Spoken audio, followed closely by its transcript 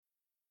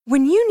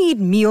When you need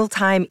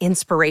mealtime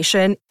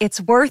inspiration,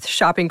 it's worth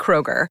shopping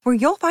Kroger, where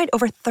you'll find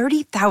over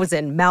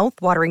 30,000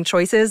 mouth-watering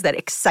choices that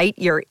excite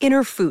your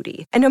inner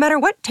foodie. And no matter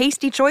what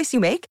tasty choice you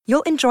make,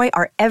 you'll enjoy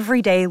our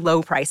everyday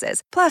low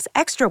prices, plus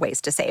extra ways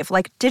to save,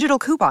 like digital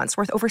coupons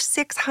worth over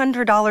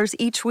 $600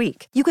 each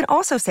week. You can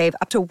also save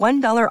up to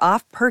 $1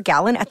 off per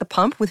gallon at the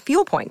pump with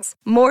fuel points.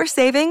 More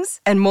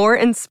savings and more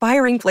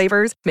inspiring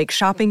flavors make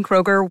shopping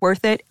Kroger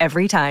worth it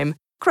every time.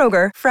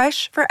 Kroger,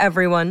 fresh for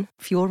everyone.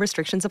 Fuel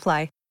restrictions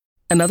apply.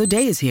 Another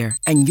day is here,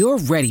 and you're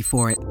ready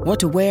for it. What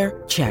to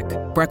wear? Check.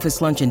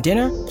 Breakfast, lunch, and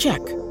dinner? Check.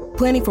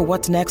 Planning for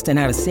what's next and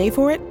how to save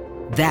for it?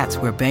 That's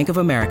where Bank of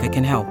America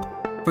can help.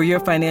 For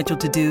your financial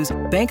to-dos,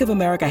 Bank of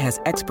America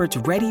has experts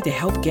ready to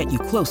help get you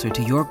closer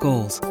to your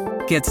goals.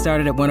 Get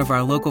started at one of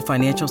our local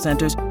financial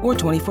centers or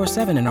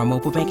 24/7 in our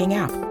mobile banking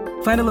app.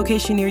 Find a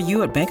location near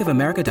you at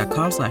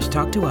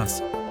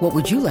bankofamerica.com/talktous. What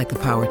would you like the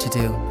power to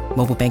do?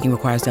 Mobile banking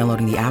requires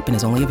downloading the app and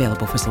is only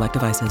available for select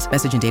devices.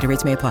 Message and data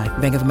rates may apply.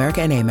 Bank of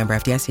America N.A., member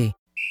FDIC.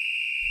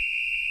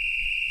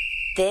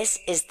 This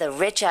is the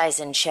Rich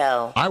Eisen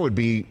Show. I would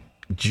be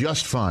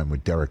just fine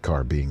with Derek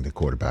Carr being the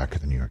quarterback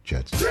of the New York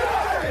Jets.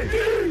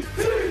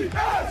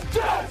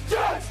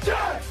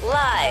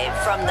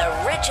 Live from the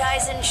Rich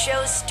Eisen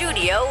Show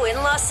studio in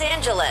Los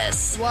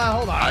Angeles. Well,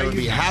 hold on. I would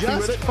be happy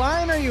with it.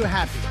 Fine, or are you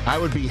happy? I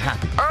would be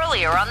happy.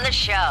 Earlier on the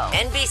show,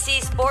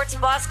 NBC Sports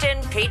Boston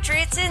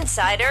Patriots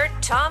insider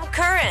Tom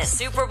Curran,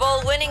 Super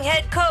Bowl winning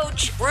head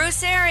coach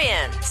Bruce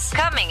Arians.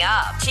 Coming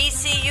up,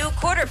 TCU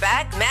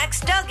quarterback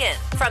Max Duggan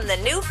from the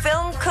new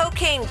film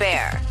Cocaine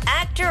Bear,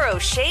 actor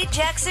O'Shea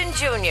Jackson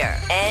Jr.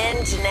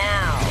 And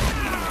now,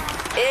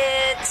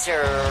 it's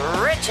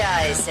Rich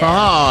Eisen.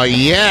 Oh,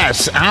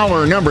 yes.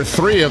 Hour number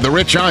 3 of the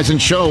Rich Eisen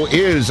Show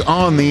is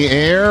on the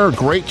air.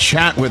 Great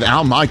chat with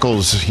Al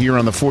Michaels here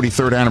on the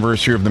 43rd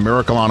anniversary of the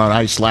Miracle on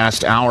Ice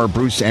last hour.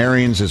 Bruce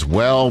Arians as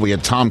well. We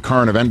had Tom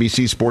Curran of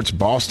NBC Sports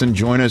Boston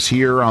join us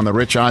here on the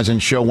Rich Eisen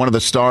Show. One of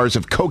the stars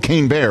of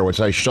Cocaine Bear, which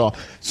I saw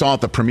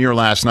at the premiere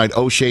last night,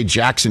 O'Shea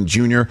Jackson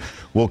Jr.,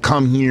 will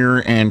come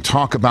here and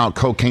talk about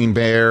Cocaine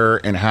Bear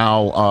and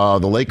how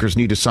the Lakers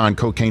need to sign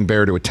Cocaine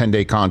Bear to a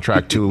 10-day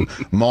contract to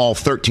maul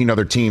 13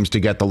 other teams to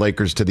get the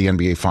Lakers to the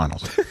NBA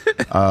Finals.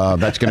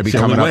 That's going to be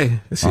coming up.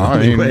 That's the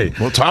only way.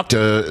 We'll talk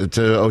to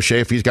O'Shea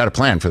if he's got a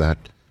plan for that.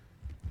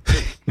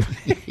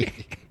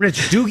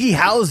 Rich, Doogie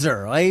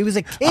Howser. He was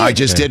a kid. I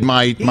just did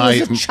my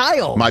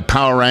child. My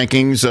power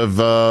rankings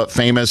of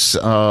famous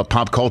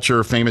pop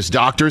culture famous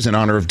doctors in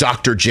honor of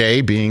Dr.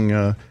 J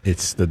being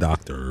it's the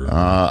doctor.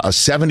 A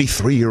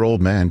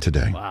 73-year-old man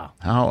today. Wow.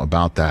 How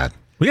about that?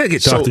 We got to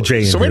get Dr. J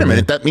in So here, wait a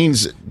minute. man. That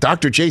means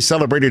Dr. J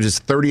celebrated his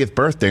 30th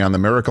birthday on the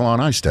Miracle on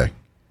Ice Day.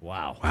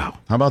 Wow. How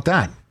about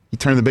that? He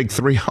turned the big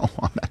 3-0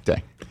 on that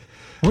day.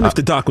 I wonder if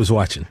the doc was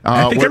watching.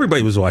 I think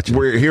everybody was watching.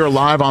 We're here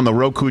live on the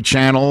Roku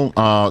channel,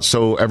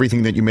 so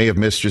everything that you may have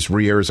missed just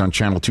re-airs on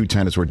Channel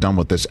 210 as we're done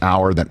with this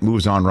hour. That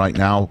moves on right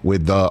now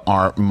with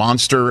our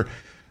Monster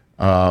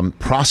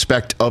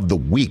Prospect of the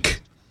Week.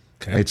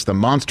 Okay. It's the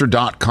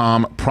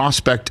Monster.com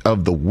Prospect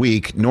of the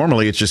Week.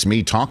 Normally, it's just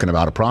me talking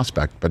about a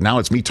prospect, but now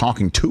it's me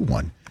talking to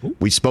one. Ooh.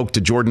 We spoke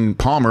to Jordan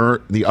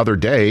Palmer the other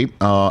day,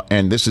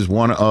 and this is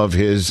one of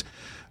his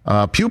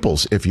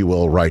pupils, if you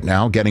will, right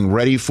now, getting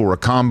ready for a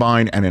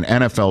combine and an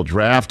NFL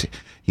draft.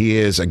 He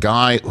is a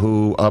guy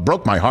who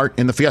broke my heart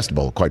in the Fiesta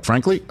Bowl, quite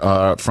frankly,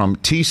 from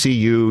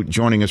TCU,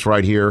 joining us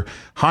right here.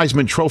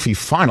 Heisman Trophy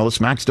finalist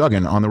Max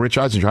Duggan on the Rich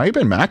Eisen Show. How you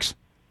been, Max?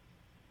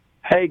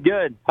 Hey,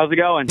 good. How's it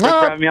going? Thanks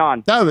for having me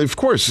on. Of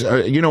course.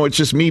 It's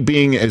just me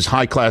being as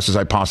high class as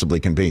I possibly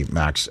can be,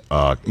 Max.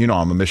 I'm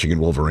a Michigan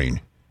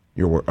Wolverine.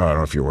 I don't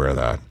know if you're aware of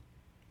that.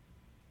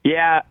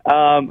 Yeah,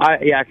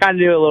 I kind of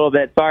knew a little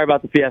bit. Sorry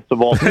about the Fiesta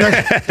Bowl.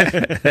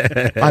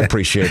 I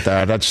appreciate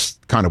that. That's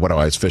kind of what I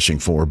was fishing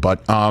for.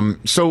 But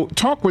so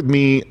talk to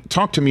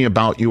me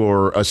about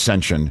your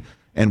ascension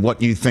and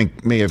what you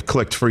think may have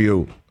clicked for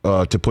you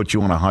to put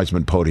you on a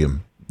Heisman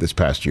podium this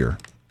past year,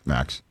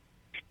 Max.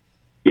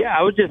 Yeah,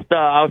 I was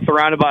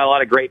surrounded by a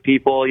lot of great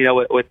people,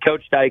 with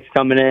Coach Dykes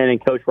coming in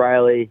and Coach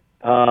Riley,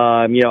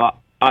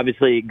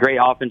 obviously great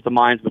offensive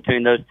minds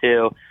between those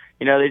two.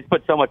 They just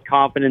put so much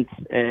confidence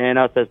in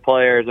us as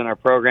players and our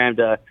program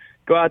to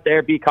go out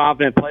there, be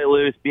confident, play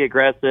loose, be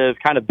aggressive,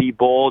 kind of be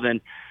bold.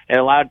 And it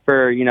allowed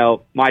for,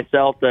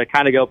 myself to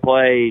kind of go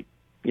play,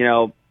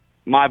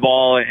 my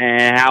ball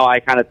and how I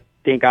kind of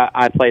think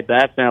I played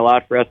best, and it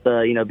allowed for us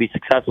to, be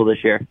successful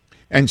this year.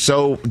 And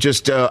so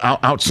just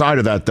outside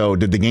of that, though,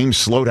 did the game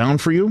slow down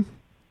for you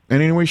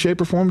in any way, shape,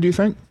 or form, do you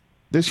think,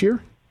 this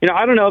year?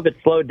 I don't know if it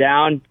slowed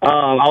down.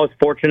 I was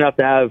fortunate enough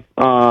to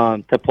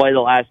have to play the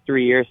last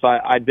 3 years, so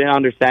I'd been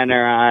under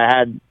center. I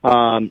had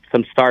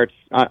some starts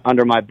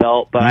under my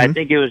belt, but I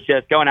think it was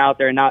just going out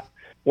there and not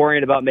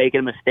worrying about making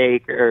a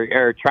mistake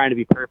or trying to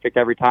be perfect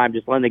every time.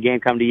 Just letting the game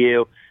come to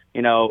you.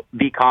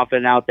 Be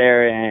confident out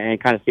there and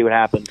kind of see what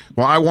happens.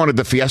 Well, I wanted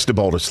the Fiesta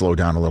Bowl to slow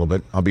down a little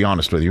bit. I'll be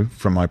honest with you,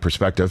 from my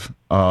perspective,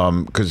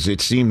 because it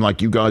seemed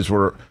like you guys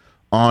were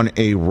on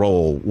a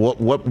roll. What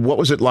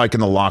was it like in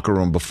the locker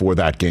room before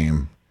that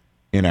game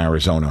in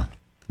Arizona,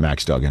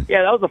 Max Duggan?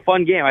 Yeah, that was a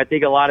fun game. I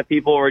think a lot of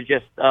people were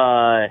just,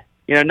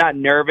 not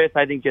nervous.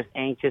 I think just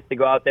anxious to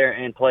go out there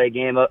and play a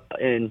game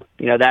in,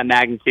 that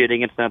magnitude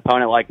against an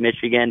opponent like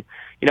Michigan.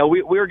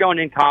 We were going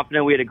in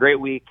confident. We had a great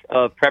week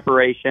of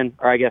preparation,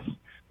 or I guess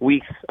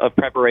weeks of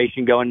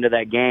preparation going into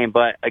that game.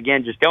 But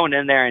again, just going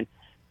in there and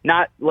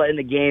not letting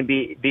the game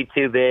be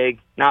too big,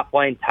 not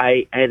playing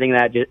tight, anything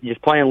like that,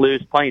 just playing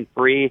loose, playing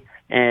free,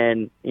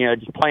 and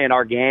just playing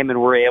our game.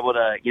 And we're able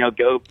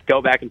to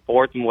go back and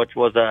forth, and which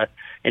was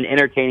an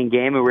entertaining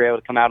game, and we were able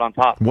to come out on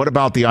top. What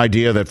about the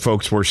idea that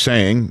folks were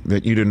saying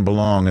that you didn't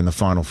belong in the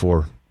Final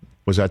Four?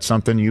 Was that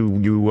something you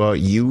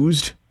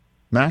used,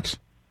 Max?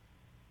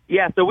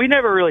 Yeah, so we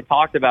never really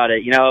talked about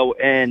it,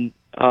 and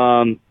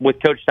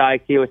with Coach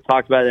Dykes, he always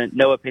talked about it.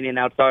 No opinion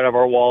outside of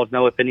our walls,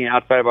 no opinion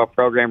outside of our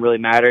program really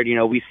mattered.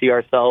 We see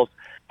ourselves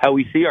how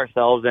we see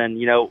ourselves, and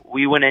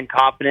we went in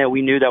confident.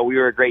 We knew that we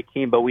were a great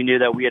team, but we knew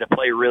that we had to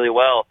play really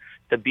well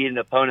to beat an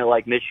opponent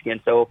like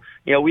Michigan. So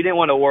we didn't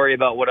want to worry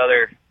about what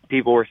other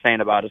people were saying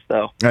about us,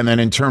 though. And then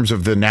in terms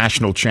of the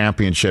national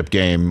championship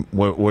game,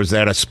 was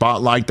that a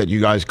spotlight that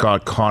you guys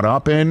got caught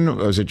up in?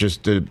 Was it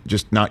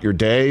just not your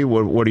day?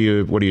 What do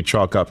you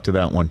chalk up to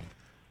that one,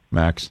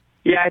 Max?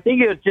 Yeah, I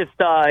think it was just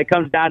it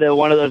comes down to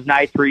one of those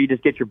nights where you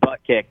just get your butt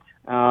kicked.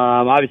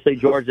 Obviously,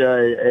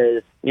 Georgia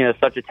is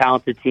such a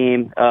talented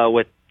team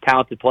with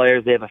talented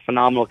players. They have a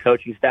phenomenal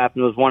coaching staff,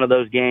 and it was one of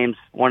those games,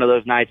 one of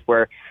those nights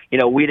where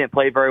we didn't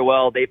play very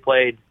well. They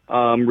played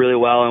really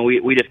well, and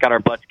we just got our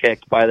butts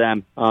kicked by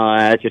them.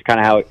 That's just kind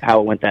of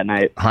how it went that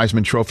night.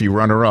 Heisman Trophy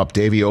runner-up,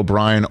 Davey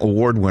O'Brien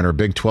Award winner,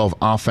 Big 12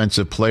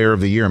 Offensive Player of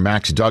the Year,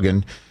 Max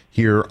Duggan,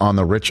 here on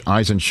the Rich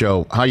Eisen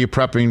Show. How are you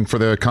prepping for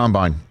the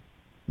Combine,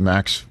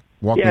 Max?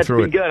 Walk me through it.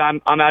 Yeah, it's been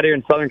good. I'm out here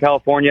in Southern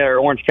California, or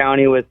Orange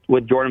County,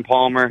 with Jordan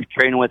Palmer,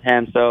 training with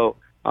him. So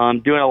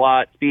doing a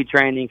lot, speed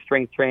training,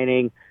 strength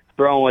training,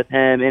 throwing with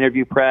him,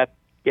 interview prep,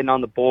 getting on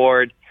the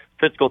board,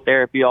 physical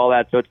therapy, all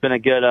that. So it's been a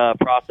good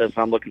process, and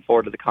I'm looking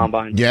forward to the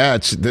Combine. Yeah,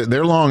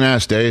 they're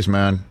long-ass days,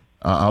 man.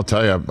 I'll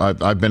tell you,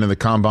 I've been in the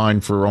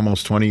Combine for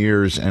almost 20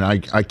 years, and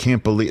I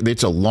can't believe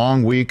it's a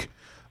long week.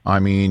 I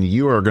mean,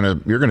 you're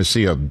gonna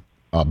see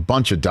a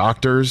bunch of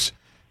doctors.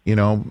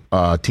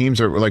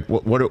 Teams are like,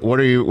 what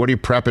are you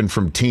prepping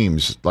from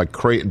teams?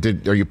 Like, are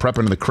you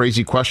prepping the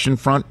crazy question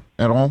front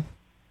at all,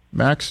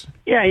 Max?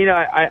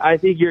 Yeah, I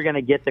think you're going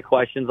to get the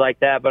questions like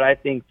that, but I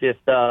think just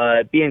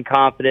being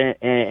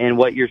confident in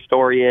what your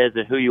story is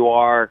and who you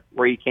are,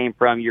 where you came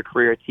from, your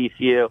career at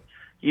TCU,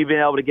 you've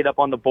been able to get up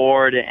on the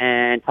board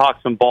and talk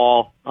some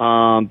ball,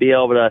 be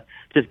able to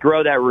just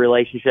grow that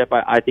relationship.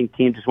 I think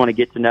teams just want to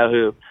get to know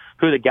who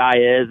the guy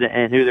is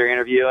and who they're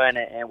interviewing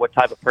and what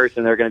type of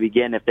person they're going to be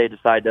getting if they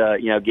decide to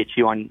get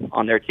you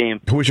on their team.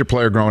 Who was your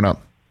player growing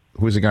up?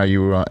 Who was the guy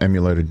you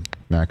emulated,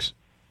 Max?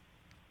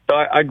 So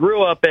I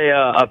grew up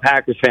a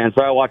Packers fan,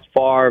 so I watched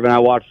Favre and I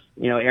watched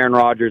Aaron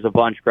Rodgers a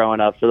bunch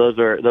growing up. So those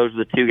are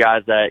the two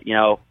guys that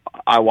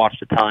I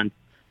watched a ton.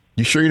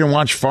 You sure you didn't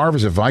watch Favre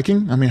as a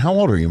Viking? I mean, how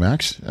old are you,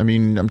 Max? I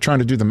mean, I'm trying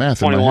to do the math.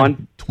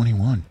 21.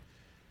 21.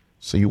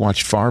 So you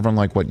watched Favre on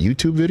what,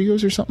 YouTube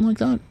videos or something like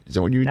that? Is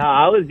that what you? No,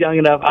 I was young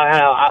enough.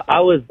 I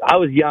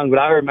was young, but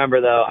I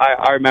remember though.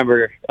 I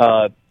remember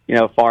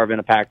Favre in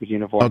a Packers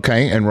uniform.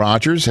 Okay, and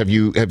Rodgers. Have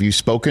you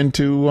spoken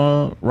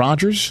to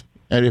Rodgers?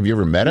 And have you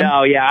ever met him?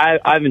 No, yeah,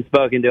 I haven't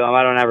spoken to him.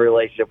 I don't have a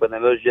relationship with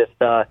him. It was just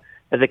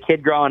as a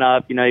kid growing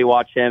up. You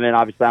watch him, and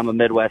obviously I'm a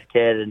Midwest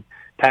kid, and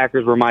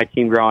Packers were my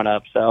team growing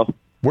up. So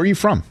where are you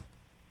from?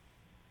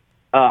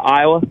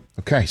 Iowa.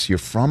 Okay, so you're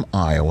from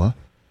Iowa.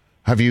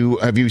 Have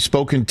you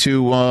spoken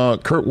to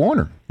Kurt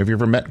Warner? Have you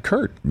ever met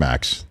Kurt,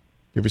 Max?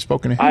 You ever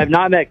spoken to him? I have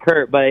not met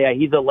Kurt, but yeah,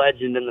 he's a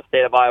legend in the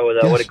state of Iowa,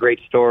 though. Yes. What a great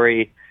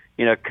story,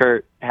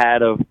 Kurt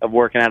had of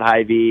working at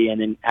Hy-Vee and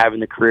then having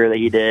the career that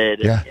he did.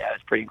 Yeah,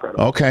 it's pretty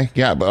incredible. Okay,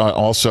 yeah, but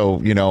also,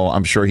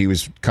 I'm sure he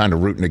was kind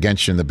of rooting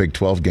against you in the Big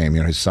 12 game.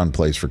 His son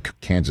plays for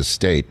Kansas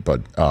State,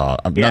 but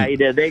he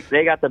did.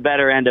 They got the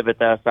better end of it,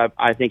 though, so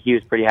I think he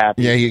was pretty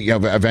happy. Yeah,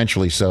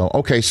 eventually. So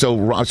okay,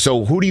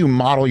 so who do you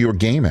model your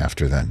game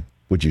after then?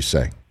 Would you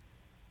say?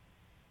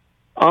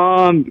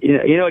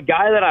 A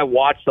guy that I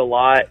watched a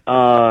lot,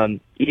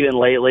 even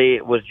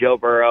lately, was Joe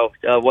Burrow.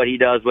 What he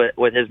does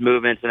with his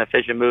movements and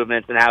efficient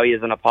movements and how he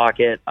is in a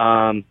pocket.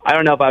 I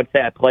don't know if I would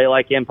say I play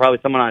like him. Probably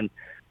someone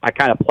I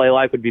kind of play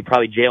like would be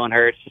probably Jalen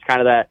Hurts. Just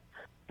kind of that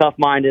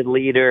tough-minded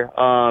leader.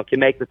 Can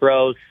make the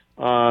throws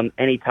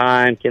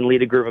anytime. Can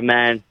lead a group of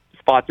men.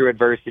 Spot through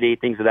adversity.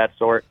 Things of that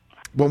sort.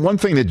 Well, one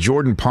thing that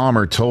Jordan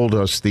Palmer told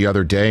us the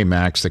other day,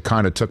 Max, that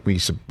kind of took me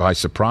by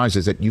surprise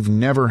is that you've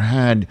never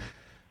had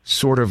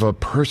sort of a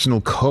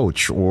personal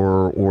coach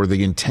or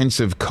the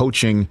intensive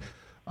coaching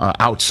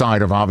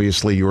outside of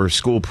obviously your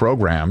school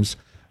programs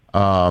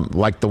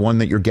like the one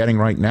that you're getting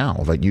right now.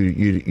 That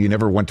you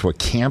never went to a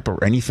camp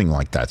or anything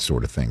like that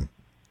sort of thing,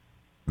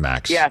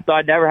 Max. Yeah, so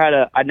I never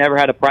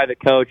had a private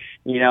coach.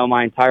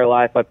 My entire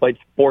life I played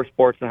 4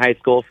 sports in high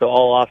school, so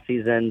all off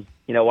seasons.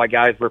 While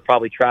guys were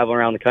probably traveling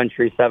around the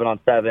country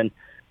 7-on-7,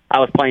 I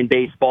was playing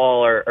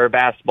baseball or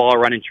basketball or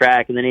running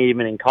track, and then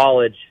even in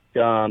college,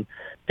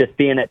 just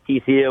being at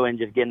TCU and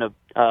just getting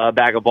a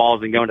bag of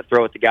balls and going to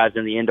throw with the guys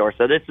in the indoor.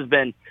 So this has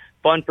been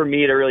fun for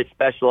me to really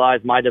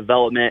specialize my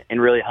development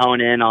and really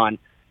hone in on,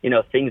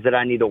 things that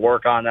I need to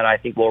work on that I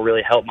think will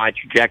really help my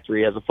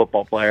trajectory as a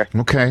football player.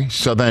 Okay,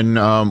 so then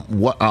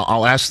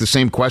I'll ask the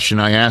same question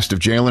I asked of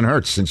Jalen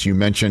Hurts, since you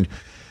mentioned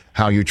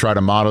how you try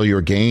to model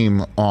your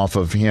game off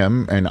of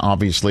him, and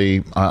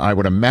obviously I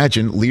would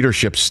imagine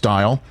leadership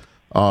style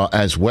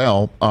as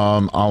well.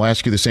 I'll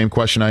ask you the same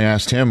question I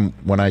asked him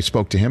when I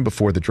spoke to him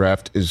before the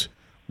draft, is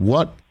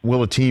what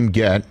will a team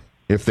get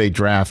if they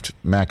draft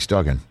Max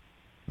Duggan?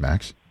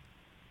 Max?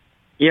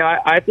 Yeah,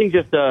 I think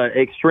just an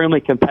extremely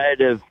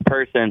competitive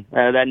person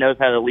that knows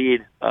how to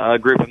lead a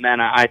group of men.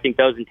 I think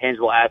those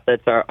intangible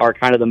assets are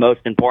kind of the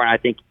most important. I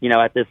think,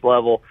 at this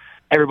level,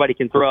 everybody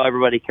can throw,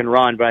 everybody can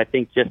run, but I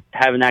think just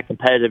having that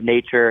competitive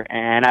nature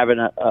and having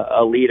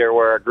a leader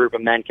where a group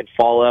of men can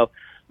follow.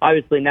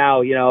 Obviously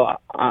now,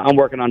 I'm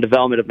working on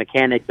development of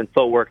mechanics and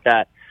footwork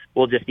that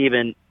will just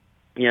even,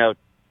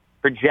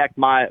 project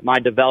my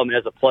development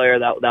as a player.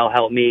 That'll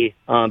help me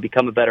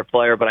become a better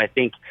player. But I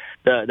think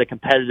the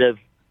competitive,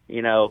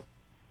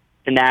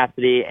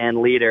 tenacity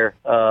and leader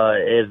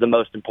is the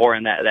most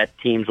important that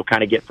teams will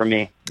kind of get from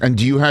me. And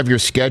do you have your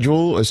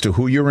schedule as to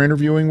who you're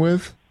interviewing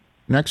with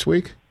next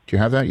week? Do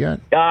you have that yet?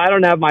 I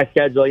don't have my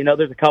schedule.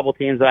 There's a couple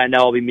teams that I know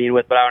I'll be meeting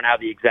with, but I don't have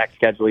the exact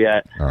schedule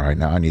yet. All right,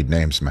 now I need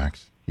names,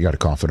 Max. You got to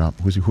cough it up.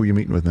 Who are you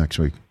meeting with next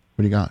week?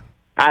 What do you got?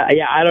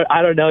 I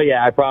don't know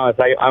yet. I promise.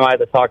 I might have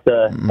to talk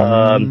to.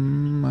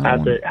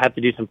 Have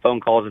to do some phone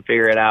calls and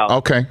figure it out.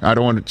 Okay, I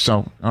don't want to.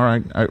 So, all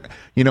right.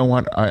 You know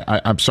what?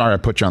 I'm sorry I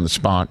put you on the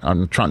spot.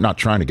 I'm not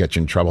trying to get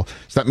you in trouble.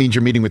 So that means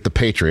you're meeting with the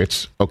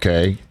Patriots.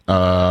 Okay.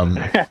 No,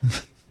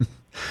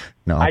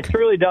 okay. I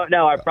truly don't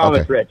know. I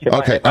promise, okay. Rich.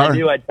 If I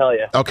knew, I'd tell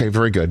you. Okay,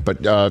 very good.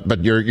 But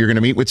you're going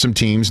to meet with some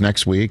teams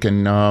next week,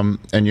 and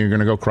you're going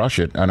to go crush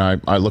it. And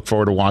I look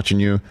forward to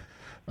watching you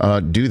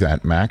do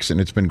that, Max.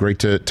 And it's been great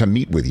to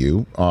meet with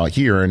you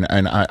here.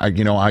 And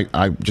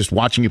I just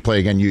watching you play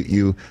again.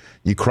 You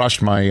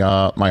crushed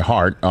my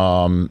heart.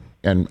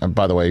 And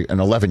by the way, an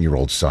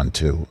 11-year-old son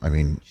too. I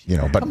mean,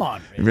 but come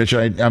on, Rich.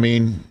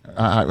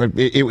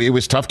 It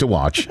was tough to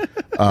watch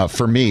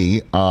for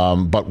me.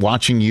 But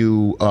watching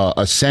you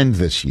ascend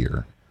this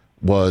year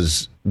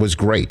was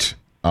great.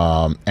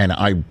 And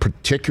I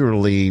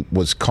particularly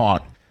was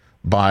caught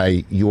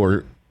by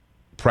your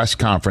press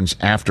conference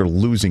after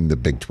losing the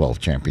Big 12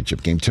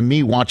 championship game. To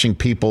me, watching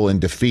people in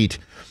defeat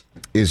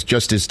is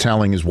just as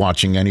telling as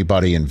watching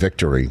anybody in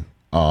victory.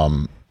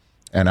 And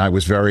I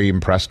was very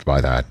impressed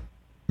by that,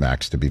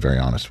 Max, to be very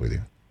honest with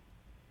you.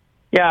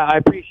 Yeah, I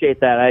appreciate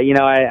that.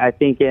 I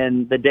think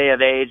in the day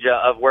of age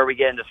of where we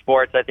get into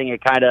sports, I think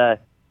it kind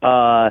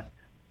of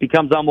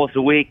becomes almost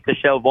weak to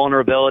show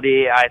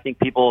vulnerability. I think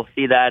people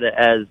see that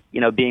as,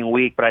 being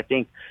weak, but I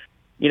think,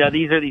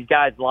 these are these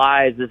guys'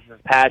 lives. This is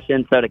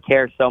passion. So to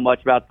care so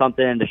much about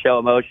something and to show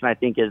emotion, I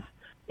think is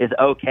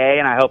okay.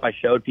 And I hope I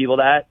showed people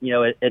that,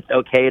 it's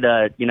okay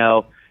to,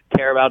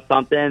 care about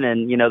something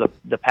and,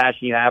 the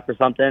passion you have for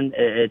something.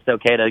 It's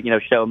okay to,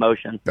 show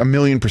emotion.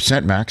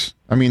 1,000,000%, Max.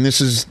 I mean,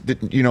 this is,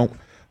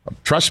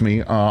 trust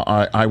me,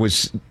 I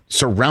was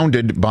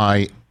surrounded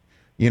by,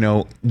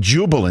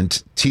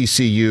 jubilant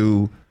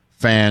TCU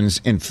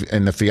fans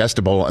in the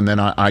Fiesta Bowl. And then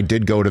I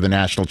did go to the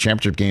national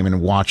championship game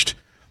and watched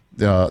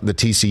the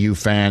TCU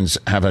fans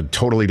have a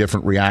totally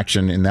different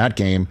reaction in that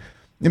game.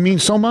 It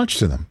means so much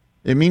to them.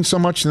 It means so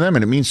much to them,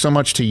 and it means so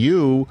much to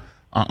you.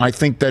 I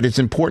think that it's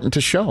important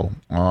to show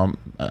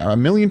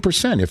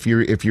 1,000,000%.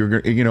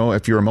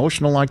 If you're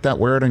emotional like that,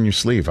 wear it on your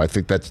sleeve. I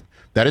think that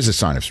is a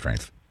sign of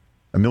strength.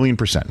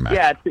 1,000,000%,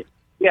 Max.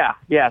 Yeah.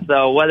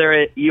 So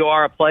whether you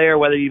are a player,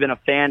 whether you've been a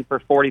fan for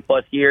 40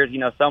 plus years,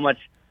 so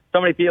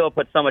many people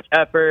put so much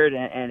effort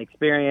and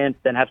experience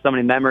and have so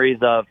many memories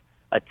of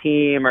a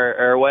team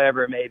or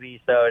whatever it may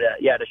be. So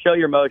to show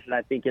your emotion,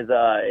 I think is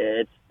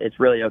it's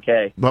really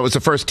okay. Well, it was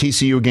the first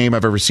TCU game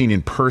I've ever seen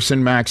in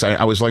person, Max.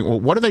 I was like, well,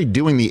 what are they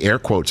doing the air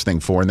quotes thing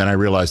for? And then I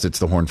realized it's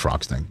the Horned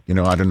Frogs thing.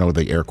 I don't know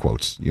the air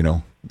quotes.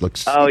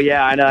 Looks. Oh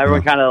yeah, I know.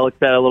 Everyone kind of looks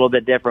at it a little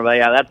bit different, but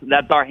yeah,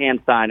 that's our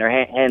hand sign or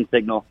hand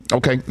signal.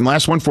 Okay, and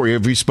last one for you.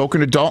 Have you spoken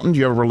to Dalton? Do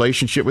you have a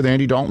relationship with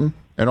Andy Dalton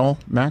at all,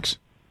 Max?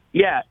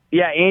 Yeah.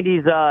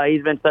 Andy's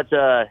he's been such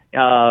a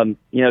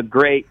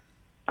great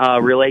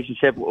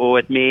relationship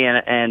with me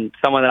and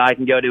someone that I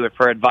can go to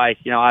for advice.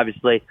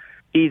 Obviously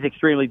he's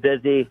extremely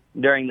busy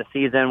during the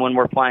season when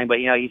we're playing, but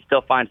he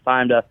still finds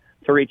time to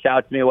reach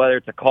out to me, whether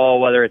it's a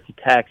call, whether it's a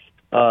text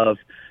of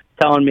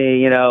telling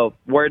me,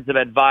 words of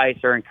advice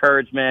or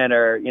encouragement,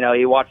 or,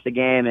 he watched the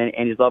game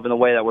and he's loving the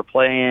way that we're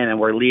playing and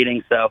we're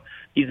leading. So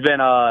he's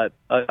been a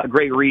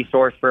great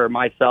resource for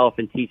myself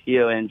and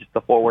TCU and just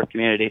the Fort Worth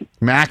community.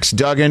 Max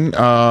Duggan,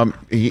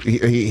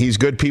 he's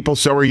good people.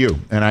 So are you.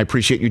 And I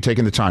appreciate you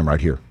taking the time right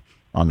here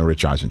on the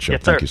Rich Eisen Show.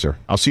 Yes, Thank you, sir.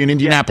 I'll see you in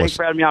Indianapolis. Thanks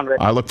for having me on, Rich.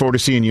 I look forward to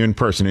seeing you in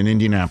person in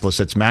Indianapolis.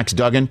 That's Max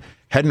Duggan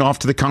heading off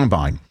to the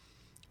Combine.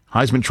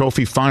 Heisman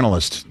Trophy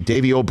finalist,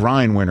 Davey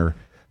O'Brien winner,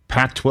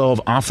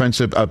 Pac-12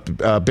 offensive,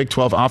 Big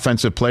 12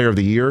 Offensive Player of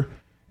the Year,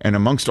 And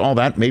amongst all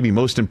that, maybe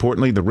most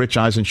importantly, the Rich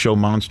Eisen Show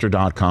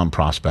Monster.com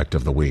prospect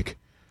of the week.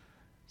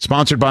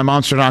 Sponsored by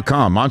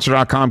Monster.com.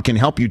 Monster.com can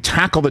help you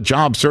tackle the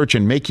job search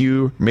and make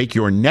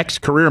your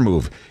next career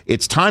move.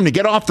 It's time to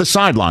get off the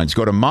sidelines.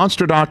 Go to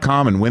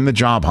Monster.com and win the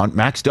job hunt.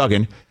 Max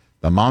Duggan,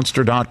 the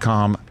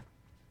Monster.com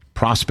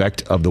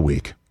prospect of the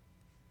week.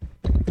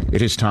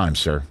 It is time,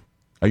 sir.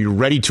 Are you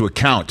ready to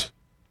account?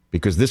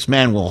 Because this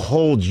man will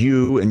hold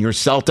you and your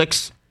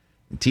Celtics.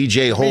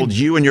 TJ holds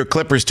you and your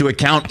Clippers to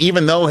account,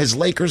 even though his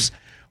Lakers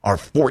are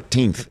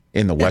 14th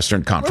in the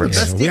Western Conference.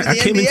 Best team in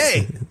the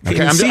NBA.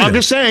 Okay, I'm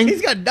just saying.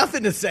 He's got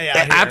nothing to say out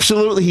here.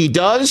 Absolutely, he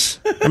does.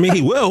 I mean,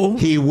 he will.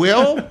 He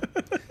will.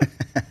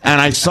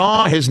 And I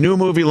saw his new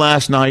movie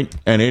last night,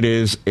 and it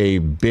is a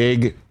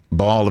big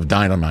ball of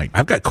dynamite.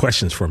 I've got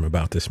questions for him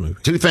about this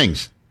movie. Two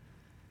things.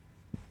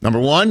 Number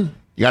one,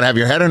 you got to have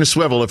your head on a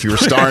swivel if you were a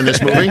star in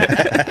this movie.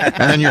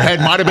 And then your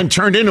head might have been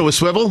turned into a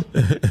swivel.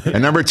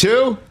 And number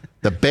two,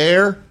 the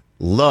bear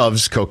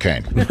loves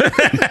cocaine.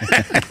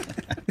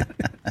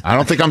 I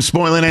don't think I'm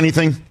spoiling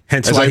anything.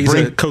 Hence why he's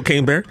a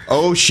cocaine bear.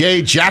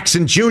 O'Shea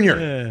Jackson Jr.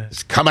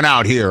 is coming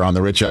out here on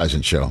the Rich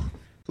Eisen Show.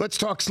 Let's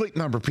talk Sleep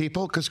Number,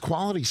 people, because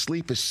quality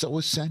sleep is so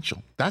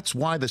essential. That's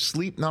why the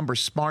Sleep Number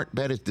smart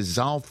bed is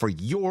designed for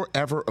your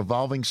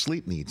ever-evolving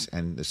sleep needs,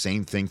 and the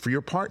same thing for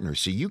your partner,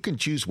 so you can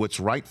choose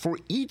what's right for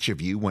each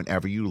of you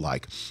whenever you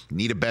like.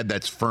 Need a bed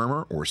that's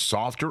firmer or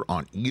softer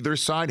on either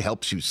side,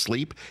 helps you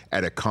sleep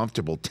at a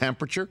comfortable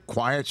temperature,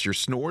 quiets your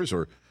snores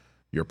or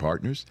your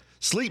partner's?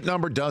 Sleep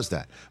Number does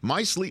that.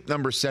 My Sleep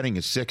Number setting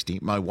is 60.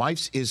 My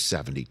wife's is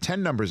 70.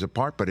 10 numbers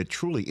apart, but it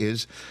truly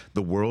is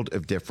the world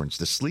of difference.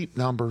 The Sleep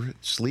Number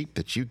sleep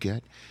that you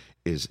get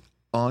is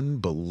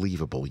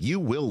unbelievable. You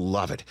will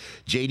love it.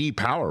 J.D.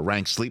 Power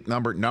ranks Sleep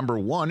Number number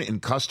 1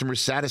 in customer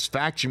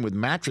satisfaction with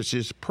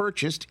mattresses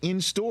purchased in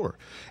store.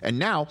 And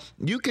now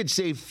you could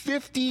save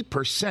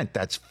 50%.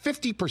 That's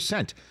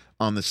 50%.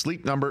 On the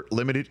Sleep Number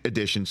limited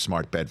edition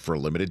smart bed for a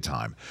limited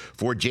time.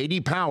 For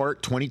J.D. Power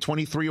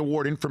 2023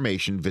 award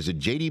information, visit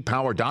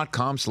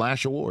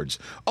jdpower.com/awards.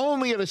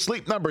 Only at a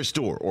Sleep Number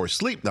store or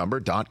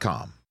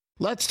sleepnumber.com.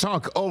 Let's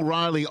talk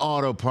O'Reilly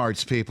Auto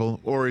Parts, people,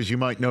 or as you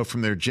might know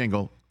from their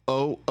jingle,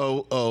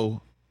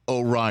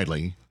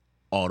 O'Reilly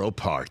Auto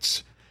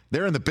Parts.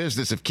 They're in the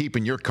business of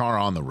keeping your car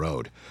on the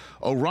road.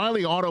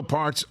 O'Reilly Auto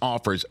Parts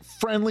offers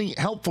friendly,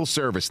 helpful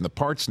service and the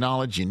parts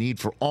knowledge you need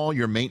for all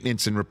your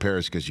maintenance and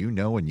repairs, because you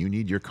know when you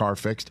need your car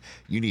fixed,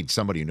 you need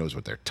somebody who knows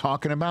what they're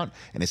talking about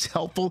and is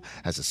helpful,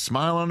 has a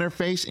smile on their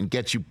face, and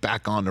gets you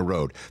back on the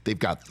road. They've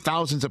got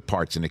thousands of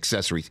parts and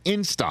accessories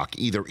in stock,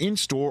 either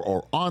in-store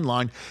or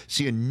online,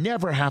 so you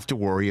never have to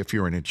worry if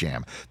you're in a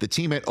jam. The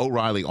team at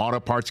O'Reilly Auto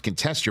Parts can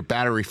test your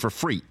battery for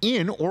free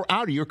in or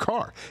out of your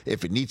car.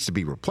 If it needs to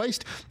be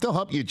replaced, they'll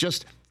help you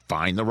just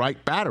find the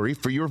right battery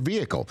for your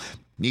vehicle.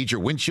 Need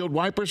your windshield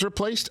wipers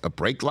replaced, a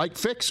brake light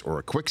fix, or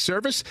a quick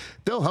service?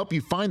 They'll help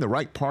you find the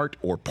right part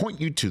or point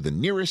you to the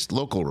nearest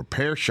local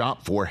repair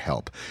shop for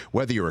help.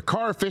 Whether you're a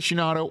car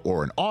aficionado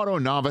or an auto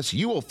novice,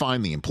 you will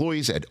find the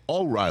employees at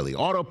O'Reilly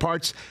Auto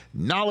Parts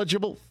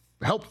knowledgeable,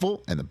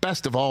 helpful, and the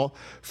best of all,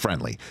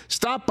 friendly.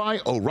 Stop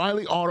by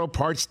O'Reilly Auto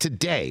Parts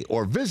today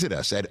or visit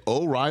us at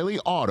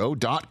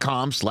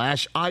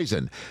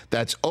O'ReillyAuto.com/Eisen.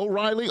 That's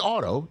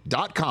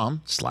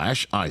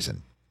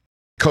O'ReillyAuto.com/Eisen.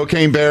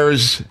 Cocaine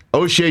Bears,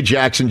 O'Shea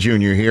Jackson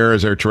Jr. here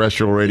as our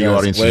terrestrial radio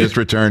audience just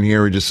returned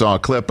here. We just saw a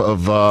clip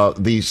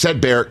of the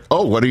said bear.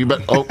 Oh, what are you?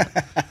 Oh,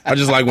 I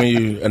just like when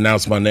you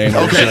announce my name.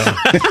 Okay.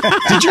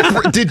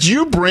 Did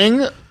you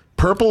bring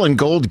purple and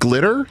gold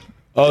glitter?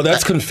 Oh,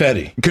 that's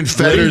confetti.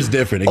 Confetti Glitter's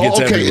different. It gets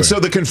everywhere. So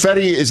the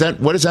confetti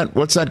what is that?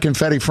 What's that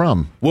confetti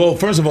from? Well,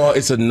 first of all,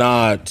 it's a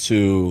nod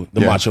to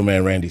the Macho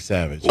Man Randy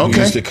Savage, who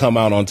used to come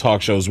out on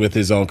talk shows with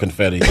his own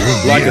confetti,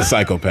 like a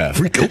psychopath.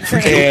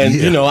 And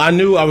you know, I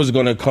knew I was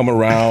going to come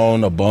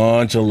around a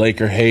bunch of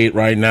Laker hate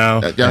right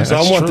now, so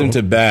I want them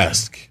to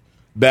bask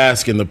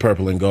in the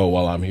purple and gold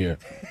while I'm here.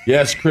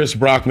 Yes, Chris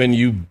Brockman,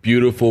 you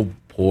beautiful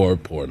poor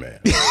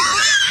man.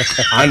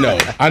 I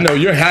know.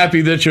 You're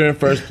happy that you're in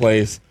first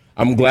place.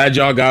 I'm glad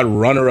y'all got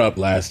runner-up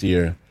last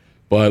year,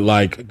 but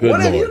good What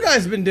Lord. have you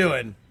guys been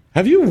doing?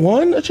 Have you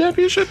won a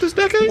championship this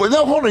decade? Well,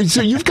 no, hold on.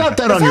 So you've got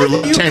that on your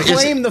left hand. You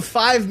claim the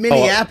 5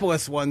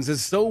 Minneapolis ones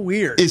is so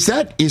weird. Is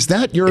that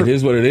your? It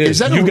is what it is.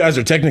 You guys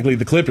are technically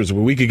the Clippers,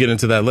 but we could get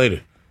into that later.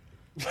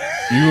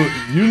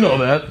 You know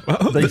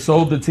that. They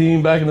sold the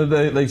team back in the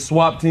day. They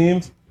swapped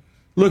teams.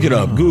 Look it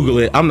up. Google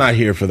it. I'm not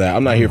here for that.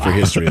 I'm not here for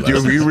history.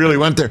 You really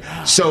went there.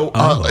 So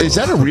is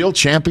that a real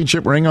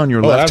championship ring on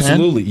your left hand?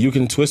 Absolutely. You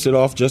can twist it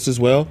off just as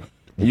well.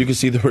 You can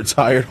see the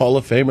retired Hall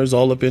of Famers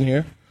all up in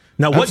here.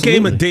 Now, what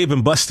game of Dave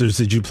and Buster's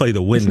did you play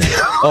to win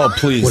that? Oh,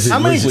 please. How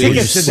many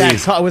tickets did that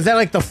cost? Was that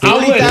like the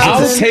 40,000?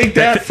 I'll take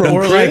that from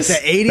or Chris.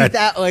 Like the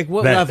 80,000? Like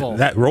what level?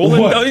 That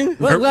rolling thing?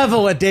 What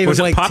level at David? Was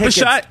it Papa tickets?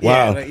 Shot?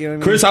 Wow. Yeah, you know what I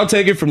mean? Chris, I'll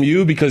take it from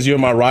you because you're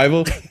my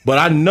rival, but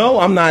I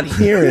know I'm not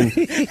hearing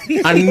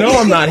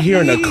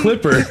a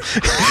Clipper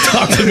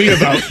talk to me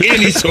about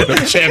any sort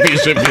of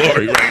championship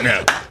glory right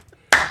now.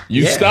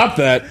 You stop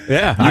that.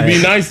 Yeah. You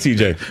be nice,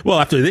 TJ. Well,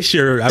 after this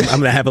year, I'm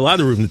going to have a lot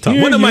of room to talk.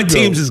 Here One of my you go.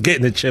 teams is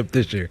getting a chip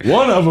this year.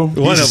 One of them.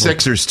 He's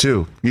Sixers,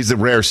 too. He's the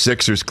rare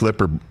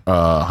Sixers-Clipper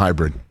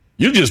hybrid.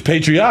 You're just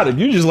patriotic.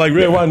 You just like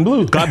red, white, and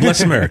blue. God bless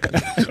America.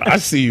 I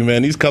see you,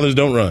 man. These colors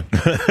don't run.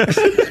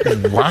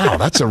 Wow,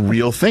 that's a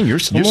real thing. You're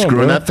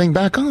screwing that thing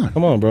back on.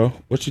 Come on, bro.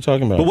 What you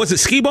talking about? But was it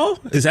skee ball?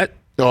 Is that?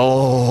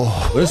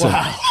 Oh, listen.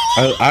 Wow.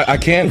 I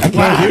can't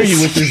hear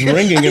you with this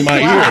ringing in my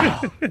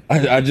ear.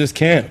 I just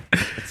can't.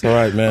 It's all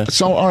right, man.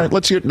 So all right,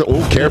 let's hear.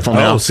 Oh, careful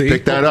now.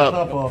 Pick that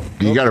up.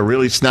 You got to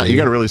really You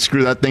got to really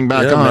screw that thing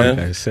back on. Man.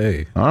 I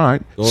say. All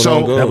right.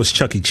 That was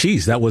Chuck E.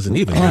 Cheese. That wasn't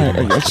even. All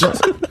right.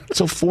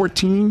 So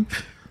 14.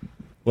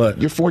 What?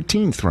 You're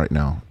 14th right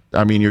now.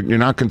 I mean, you're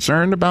not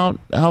concerned about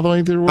how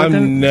they're working?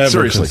 I'm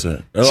never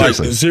concerned.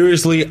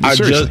 Seriously,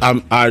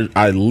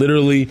 I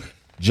literally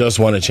just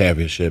won a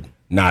championship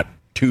not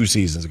 2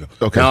 seasons ago.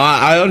 Okay. Now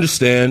I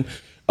understand.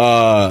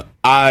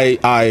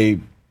 I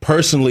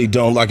personally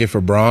don't like it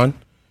for Bron.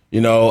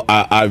 You know,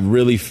 I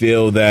really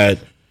feel that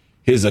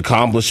his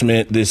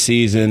accomplishment this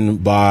season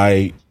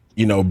by,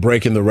 you know,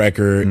 breaking the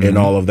record and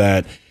all of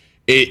that,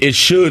 it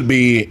should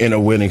be in a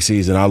winning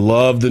season. I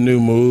love the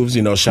new moves.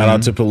 You know, shout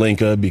out to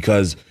Pelinka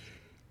because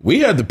we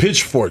had the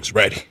pitchforks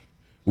ready.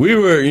 We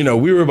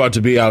were about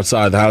to be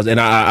outside the house, and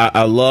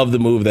I love the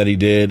move that he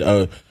did.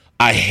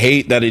 I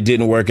hate that it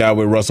didn't work out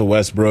with Russell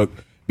Westbrook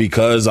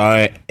because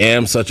I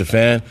am such a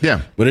fan.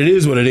 Yeah. But it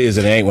is what it is,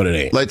 and it ain't what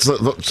it ain't.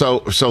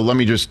 So let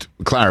me just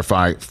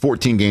clarify.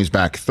 14 games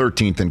back,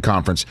 13th in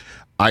conference.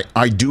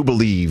 I do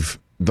believe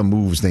the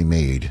moves they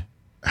made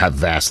have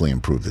vastly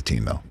improved the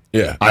team, though.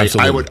 Yeah,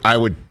 absolutely. I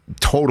would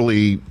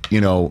totally,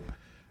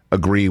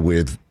 agree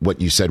with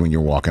what you said when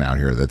you were walking out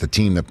here, that the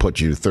team that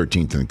put you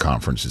 13th in the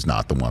conference is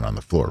not the one on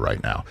the floor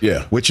right now.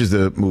 Yeah. Which is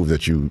the move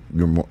that you're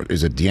more,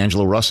 is it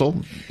D'Angelo Russell?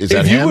 Is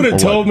that if you would have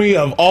told me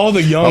of all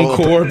the young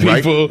core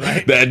people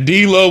that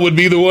D-Lo would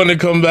be the one to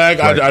come back,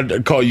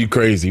 I'd call you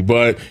crazy.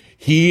 But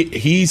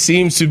he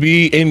seems to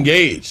be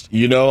engaged.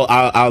 You know,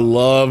 I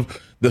love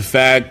the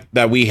fact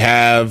that we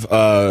have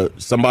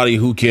somebody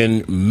who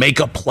can make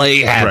a play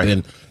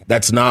happen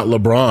that's not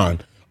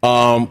LeBron.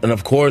 And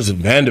of course,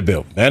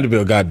 Vanderbilt.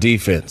 Vanderbilt got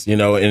defense,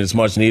 and it's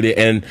much needed.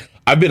 And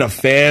I've been a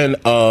fan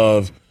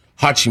of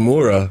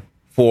Hachimura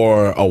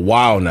for a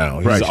while now.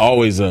 He's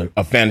always a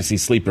fantasy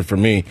sleeper for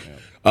me.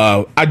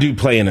 I do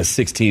play in a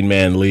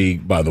 16-man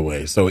league, by the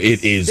way, so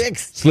it is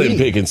 16. Slim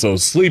picking. So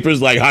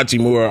sleepers like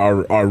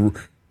Hachimura are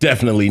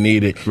definitely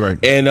needed. Right.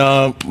 And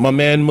my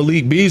man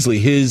Malik Beasley,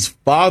 his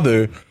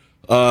father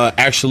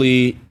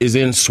actually is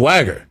in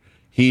Swagger.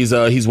 He's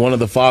one of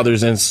the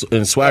fathers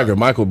in Swagger,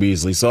 Michael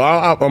Beasley. So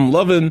I'm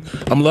loving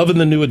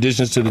the new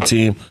additions to the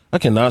team. I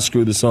cannot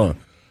screw this on.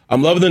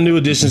 I'm loving the new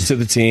additions to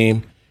the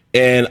team,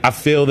 and I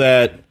feel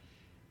that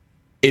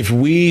if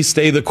we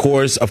stay the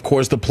course, of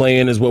course the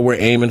play-in is what we're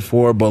aiming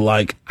for. But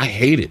I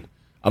hate it.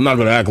 I'm not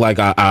going to act like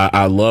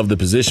I love the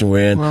position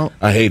we're in. Well,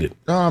 I hate it.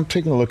 I'm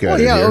taking a look at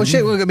it. Yeah. Here. Oh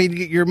shit. I mean,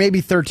 you're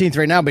maybe 13th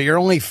right now, but you're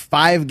only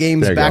 5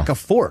 games back of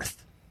 4th.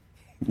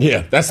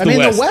 Yeah, that's the West.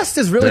 West. The West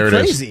is really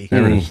crazy.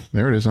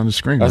 There it is on the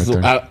screen right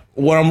there.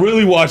 What I'm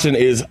really watching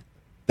is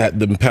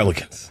the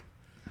Pelicans.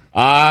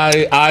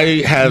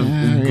 I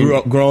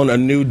have grown a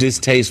new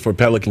distaste for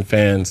Pelican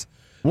fans.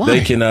 Why?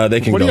 They can what go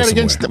do you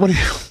got somewhere.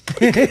 What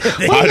do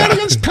you got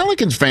against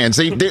Pelicans fans?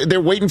 They're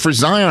waiting for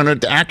Zion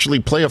to actually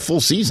play a full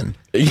season,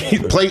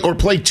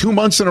 play 2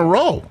 months in a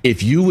row.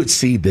 If you would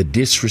see the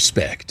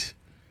disrespect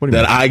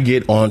that I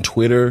get on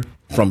Twitter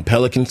from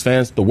Pelicans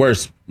fans, the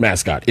worst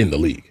mascot in the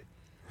league.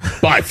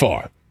 By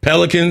far.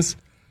 Pelicans,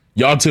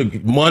 y'all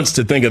took months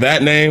to think of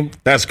that name.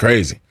 That's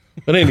crazy.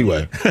 But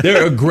anyway,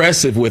 they're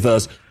aggressive with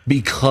us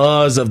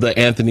because of the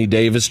Anthony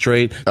Davis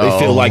trade. They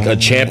feel like a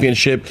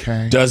championship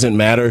doesn't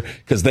matter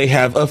because they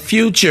have a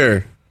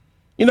future.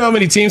 You know how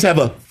many teams have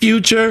a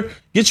future?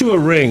 Get you a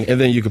ring, and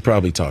then you could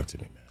probably talk to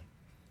me, man.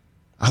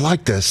 I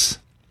like this.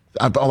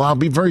 I'll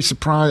be very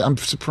surprised. I'm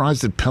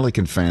surprised that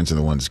Pelican fans are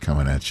the ones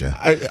coming at you.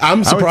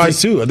 I'm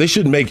surprised, too. They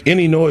shouldn't make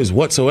any noise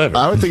whatsoever.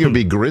 I would think it would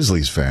be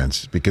Grizzlies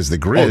fans because the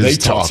Grizz they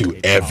talk to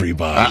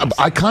everybody.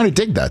 I kind of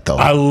dig that, though.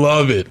 I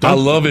love it. I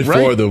love it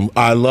for them.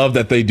 I love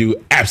that they do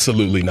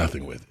absolutely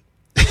nothing with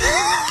it.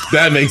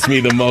 That makes me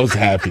the most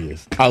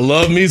happiest. I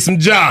love me some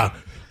Ja.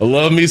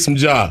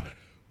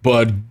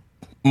 But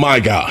my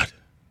God,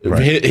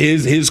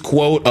 his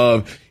quote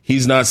of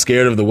he's not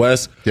scared of the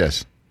West.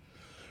 Yes.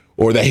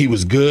 Or that he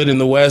was good in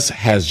the West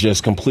has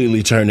just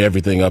completely turned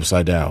everything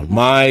upside down.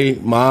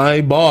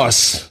 My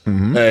boss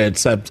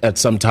at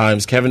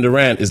sometimes, Kevin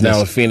Durant, is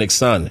now a Phoenix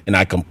Sun, and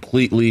I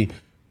completely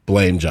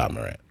blame Ja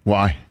Morant.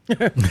 Why?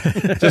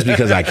 Just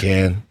because I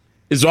can.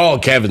 It's all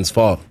Kevin's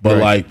fault.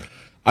 But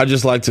I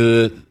just like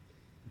to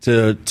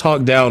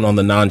talk down on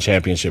the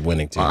non-championship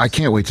winning teams. I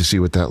can't wait to see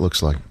what that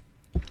looks like.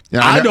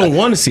 Yeah, I don't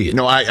want to see it.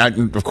 No, I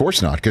of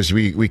course not, because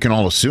we can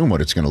all assume what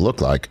it's going to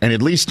look like, and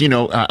at least and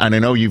I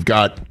know you've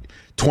got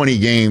 20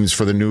 games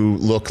for the new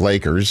look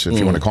Lakers, if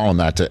you want to call them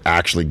that, to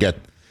actually get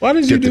Why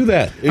did you do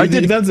that? I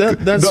did.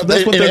 That's what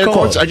they're called.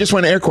 Quotes, I just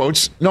went air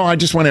quotes. No, I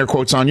just went air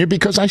quotes on you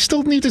because I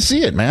still need to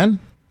see it, man.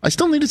 I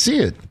still need to see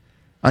it.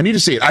 I need to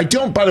see it. I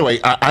don't, by the way,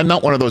 I'm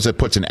not one of those that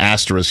puts an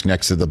asterisk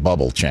next to the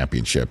bubble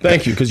championship.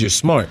 Thank you, because you're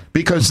smart.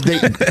 Because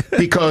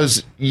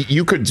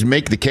you could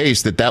make the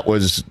case that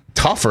was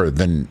tougher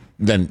than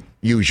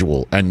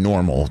usual and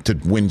normal to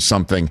win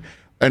something.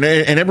 And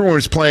everyone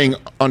was playing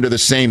under the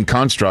same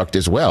construct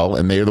as well,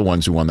 and they're the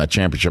ones who won that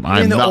championship. I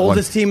mean, the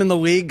oldest team in the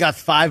league got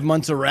 5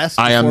 months of rest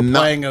before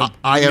playing a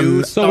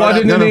So why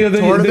didn't any of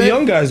the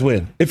young guys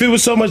win? If it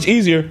was so much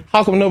easier,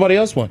 how come nobody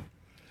else won?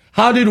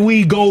 How did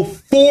we go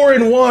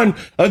 4-1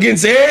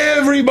 against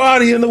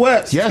everybody in the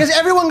West? Yes, because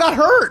everyone got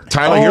hurt.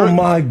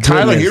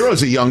 Tyler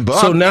Hero's a young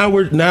buck. So now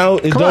it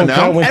don't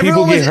count when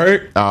people get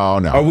hurt. Oh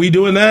no, are we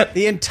doing that?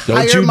 The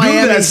entire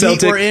Miami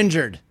Heat were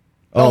injured.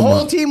 The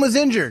whole team was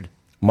injured.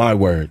 My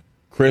word.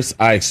 Chris,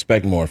 I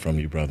expect more from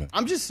you, brother.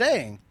 I'm just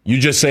saying. You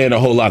just saying a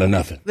whole lot of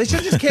nothing. They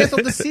should have just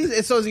canceled the season.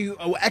 It says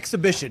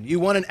exhibition. You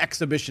won an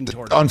exhibition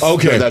tournament.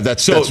 Okay.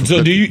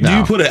 So do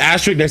you put an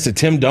asterisk next to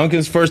Tim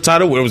Duncan's first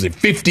title? Where was it?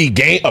 50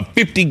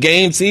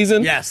 game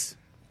season? Yes.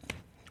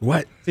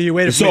 What? So you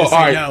waited for so me to all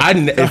say right.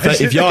 no.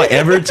 If y'all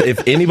ever,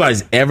 if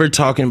anybody's ever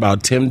talking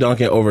about Tim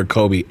Duncan over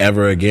Kobe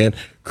ever again,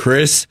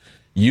 Chris,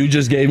 you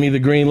just gave me the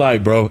green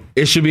light, bro.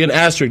 It should be an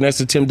asterisk next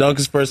to Tim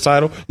Duncan's first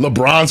title.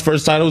 LeBron's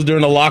first title was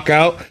during the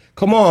lockout.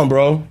 Come on,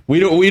 bro.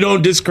 We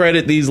don't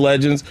discredit these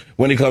legends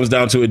when it comes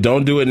down to it.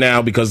 Don't do it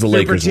now because the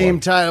Lakers team won.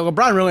 title.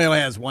 LeBron really only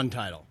has one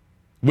title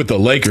With the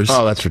Lakers.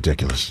 Oh, that's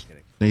ridiculous.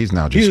 He's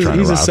now just trying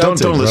to routh.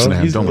 Don't listen to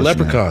him. He's don't listen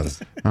leprechauns.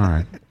 To him. All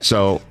right.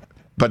 So,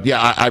 but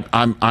yeah,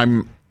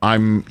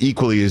 I'm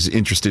equally as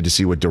interested to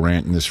see what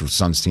Durant and this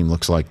Suns team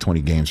looks like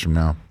 20 games from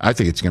now. I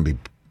think it's going to be.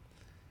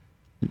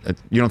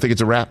 You don't think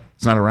it's a wrap?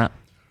 It's not a wrap.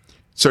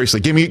 Seriously,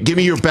 give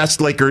me your best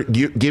Laker.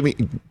 Give me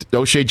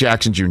O'Shea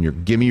Jackson Jr.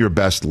 Give me your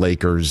best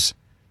Lakers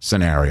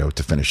scenario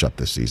to finish up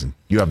this season.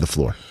 You have the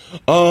floor.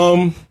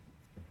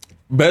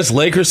 Best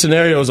Lakers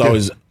scenario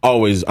is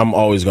always. I'm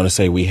always going to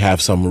say we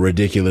have some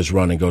ridiculous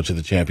run and go to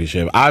the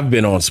championship. I've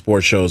been on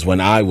sports shows when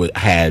I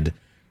had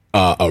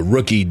a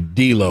rookie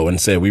D'Lo and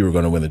said we were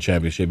going to win the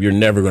championship. You're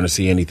never going to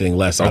see anything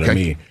less out of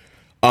me.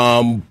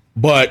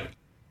 But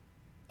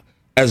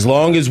as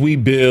long as we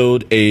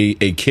build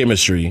a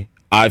chemistry,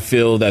 I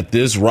feel that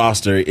this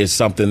roster is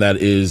something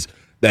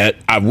that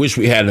I wish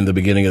we had in the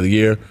beginning of the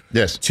year.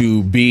 Yes.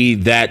 To be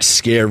that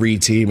scary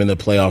team in the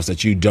playoffs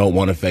that you don't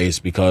want to face,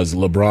 because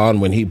LeBron,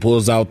 when he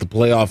pulls out the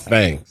playoff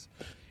fangs,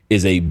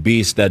 is a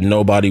beast that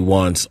nobody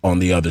wants on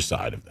the other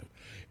side of them.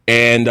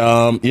 And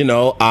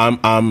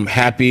I'm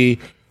happy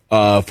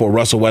for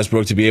Russell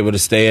Westbrook to be able to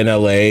stay in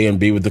LA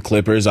and be with the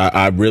Clippers.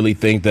 I really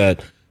think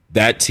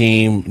that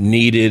team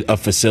needed a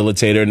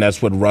facilitator, and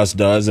that's what Russ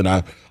does. And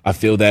I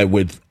feel that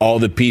with all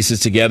the pieces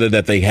together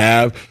that they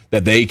have,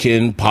 that they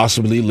can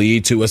possibly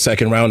lead to a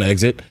second-round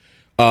exit.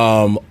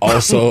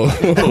 Also,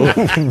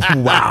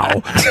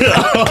 wow.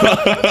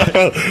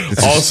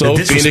 Also,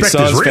 Phoenix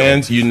Suns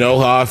fans, you know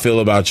how I feel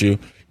about you.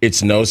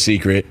 It's no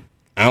secret.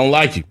 I don't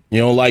like you.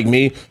 You don't like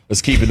me.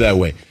 Let's keep it that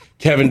way.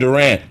 Kevin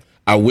Durant,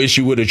 I wish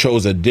you would have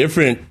chose a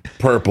different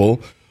purple,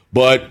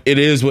 but it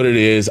is what it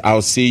is.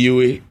 I'll see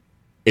you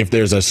if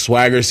there's a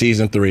swagger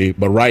season 3,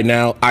 but right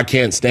now I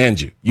can't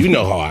stand you. You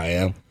know how I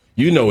am.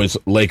 You know it's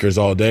Lakers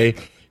all day.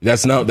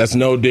 That's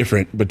no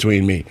different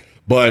between me.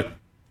 But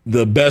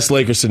the best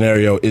Lakers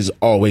scenario is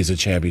always a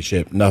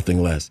championship,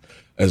 nothing less.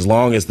 As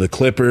long as the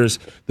Clippers,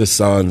 the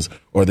Suns,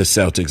 or the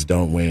Celtics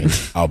don't win,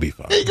 I'll be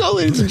fine. There you go,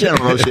 ladies and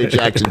gentlemen. O'Shea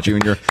Jackson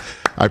Jr.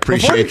 I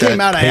appreciate that. Before he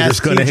came out, I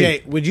asked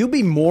TJ, would you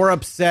be more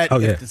upset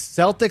if the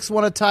Celtics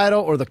won a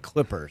title or the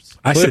Clippers?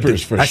 I said the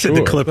Clippers. I said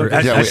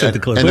the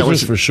Clippers.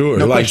 Clippers for sure.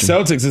 No like question.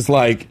 Celtics, it's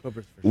like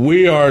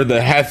we are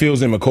the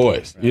Hatfields and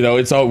McCoys. You know,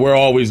 we're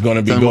always going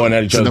to be going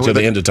at each other to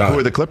the end of time. Who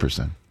are the Clippers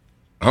then?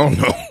 I don't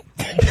know.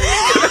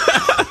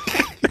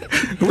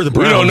 Who are the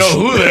Browns? We don't know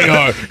who they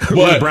are,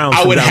 but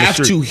I would have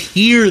to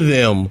hear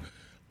them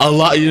a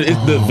lot.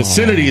 The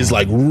vicinity is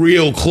like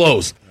real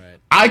close.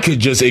 I could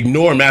just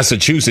ignore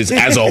Massachusetts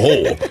as a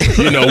whole.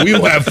 You know, we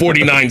will have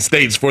 49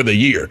 states for the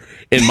year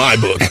in my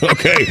book.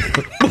 Okay,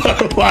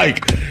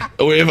 like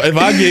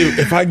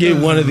if I get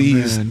one of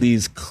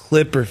these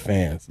Clipper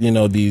fans, you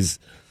know, these.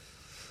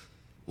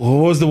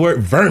 What was the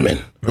word? Vermin.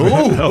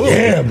 Oh,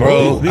 yeah,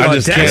 bro. I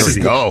just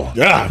can't go.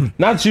 Yeah,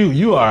 not you.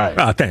 You all right.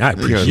 I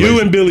appreciate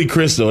you and Billy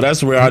Crystal.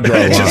 That's where I draw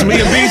the line. Just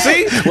me and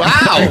BC?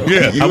 Wow.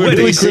 Yeah,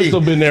 Billy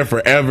Crystal been there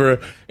forever,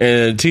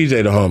 and TJ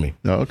the homie.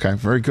 Oh, okay,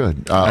 very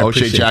good.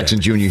 O'Shea Jackson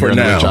Jr. here on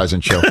the Rich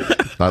Eisen Show.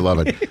 I love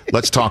it.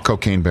 Let's talk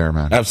Cocaine Bear,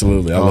 man.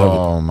 Absolutely, I love it.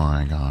 Oh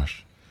my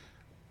gosh.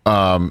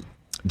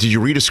 Did you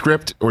read a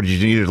script, or did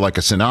you need like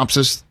a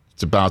synopsis?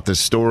 It's about this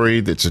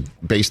story that's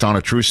based on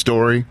a true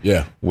story.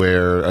 Yeah.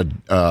 Where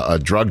a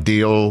drug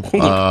deal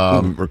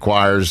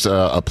requires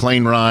a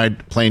plane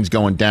ride. Plane's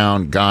going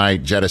down. Guy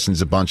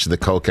jettisons a bunch of the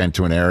cocaine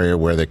to an area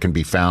where they can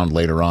be found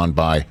later on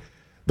by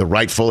the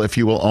rightful, if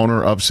you will,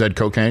 owner of said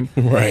cocaine.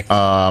 Right.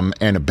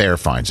 And a bear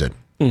finds it.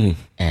 Mm-hmm.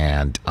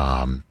 And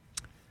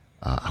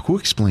Who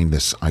explained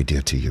this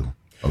idea to you,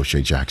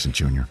 O'Shea Jackson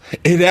Jr.?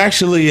 It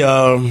actually,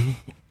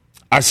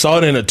 I saw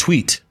it in a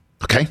tweet.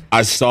 Okay.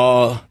 I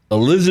saw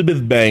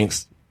Elizabeth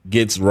Banks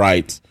gets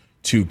rights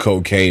to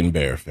Cocaine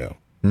Bear film.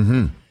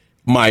 Mm-hmm.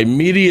 My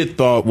immediate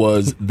thought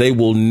was they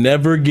will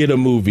never get a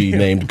movie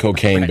named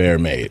Cocaine Bear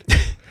made.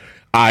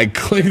 I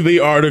clicked the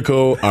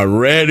article, I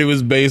read it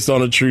was based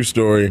on a true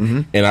story,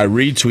 and I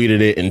retweeted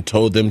it and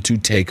told them to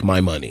take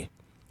my money.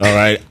 All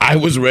right? I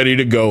was ready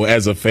to go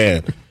as a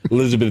fan.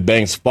 Elizabeth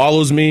Banks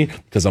follows me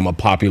because I'm a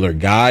popular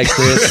guy,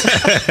 Chris.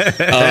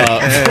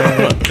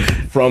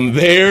 From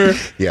there,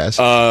 yes,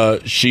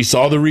 she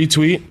saw the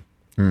retweet,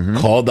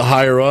 called the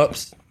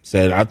higher-ups,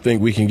 said, I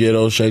think we can get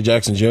O'Shea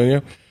Jackson Jr.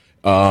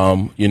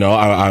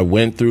 I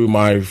went through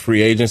my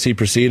free agency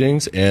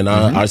proceedings, and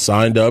I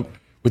signed up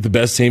with the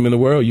best team in the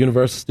world,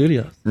 Universal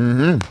Studios.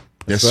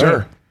 Yes,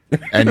 sir.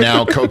 And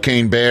now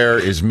Cocaine Bear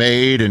is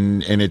made,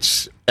 and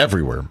it's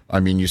everywhere. I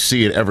mean, you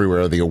see it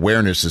everywhere. The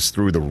awareness is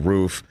through the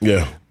roof.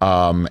 Yeah.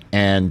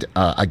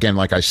 Again,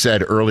 like I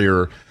said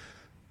earlier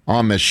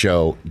on this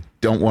show,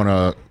 don't want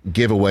to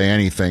give away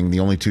anything. The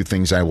only two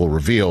things I will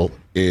reveal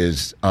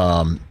is,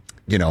 the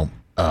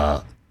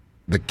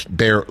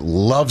bear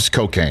loves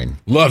cocaine.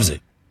 Loves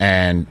it.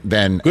 And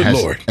then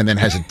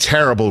has a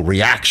terrible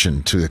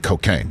reaction to the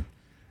cocaine.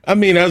 I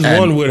mean, as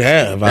one would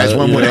have.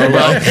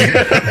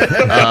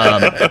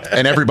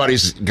 And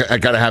everybody's got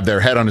to have their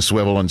head on a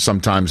swivel, and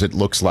sometimes it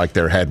looks like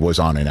their head was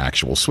on an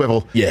actual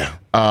swivel. Yeah,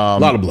 a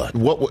lot of blood.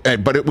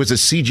 But it was a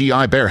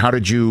CGI bear. How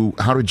did you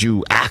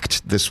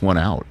act this one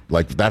out?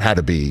 Like, that had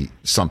to be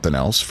something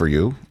else for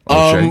you,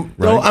 O'Shea, right?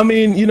 No, I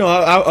mean,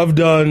 I've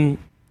done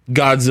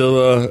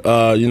Godzilla.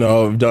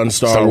 I've done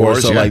Star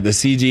Wars. So like the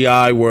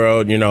CGI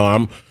world,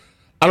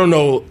 I don't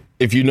know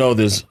if you know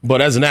this, but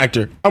as an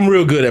actor, I'm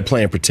real good at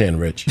playing pretend,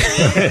 Rich.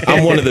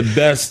 I'm one of the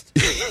best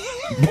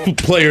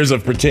players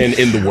of pretend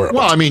in the world.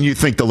 Well, I mean, you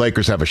think the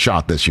Lakers have a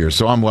shot this year,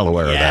 so I'm well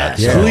aware of that.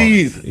 Yeah. So.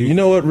 Please, you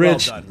know what,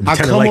 Rich? I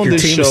come on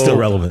this show still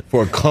relevant.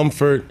 For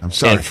comfort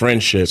and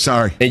friendship.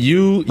 Sorry. And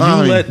you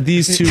let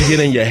these two get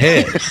in your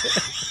head.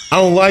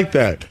 I don't like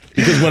that.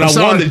 Because when I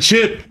won the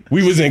chip,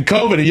 we was in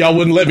COVID and y'all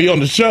wouldn't let me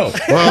on the show.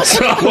 Well,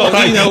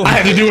 I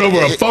had to do it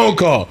over a phone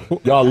call.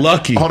 Y'all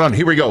lucky. Hold on,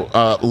 here we go.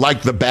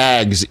 Like the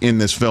bags in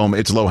this film,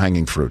 it's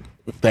low-hanging fruit.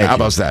 How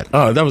about that?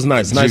 Oh, that was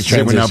nice. Nice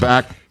transition. We're now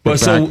back. But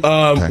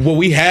what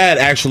we had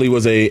actually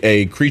was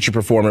a creature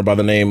performer by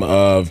the name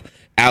of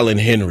Alan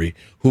Henry,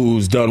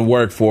 who's done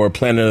work for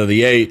Planet of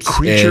the Apes.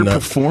 Creature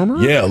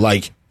performer? Yeah,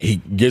 like he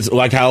gets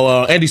like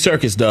how Andy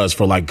Serkis does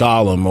for like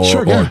Gollum or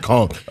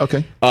Kong.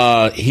 Okay.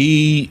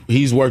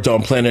 He's worked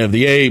on Planet of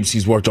the Apes.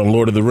 He's worked on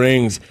Lord of the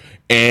Rings.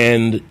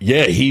 And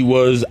yeah, he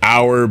was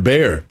our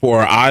bear for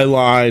our eye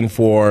line,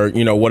 for,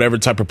 whatever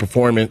type of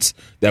performance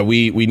that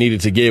we needed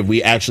to give.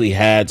 We actually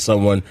had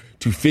someone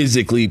to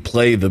physically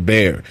play the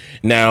bear.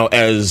 Now,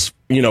 as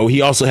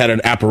he also had an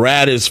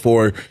apparatus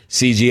for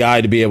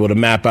CGI to be able to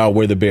map out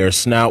where the bear's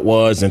snout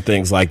was and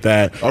things like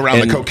that. Around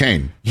the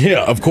cocaine.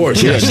 Yeah, of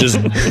course. Yeah,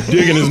 just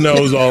digging his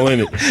nose all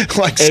in it.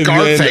 Like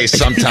Scarface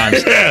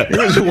sometimes. Yeah. It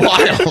was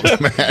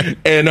wild, man.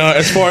 And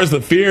as far as the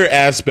fear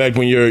aspect,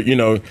 when you're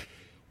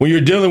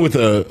dealing with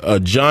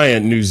a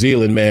giant New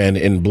Zealand man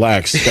in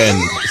black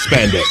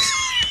spandex,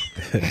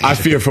 I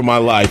fear for my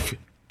life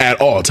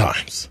at all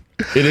times.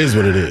 It is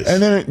what it is.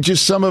 And then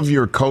just some of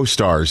your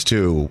co-stars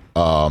too.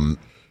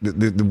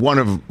 The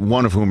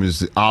one of whom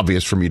is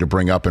obvious for me to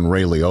bring up, in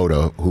Ray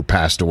Liotta, who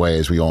passed away,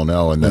 as we all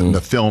know, and then the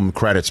film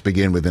credits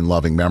begin with "In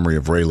Loving Memory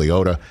of Ray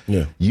Liotta."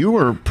 Yeah, you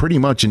were pretty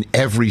much in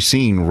every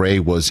scene Ray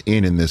was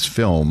in this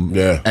film.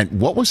 Yeah,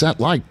 and what was that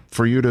like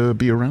for you to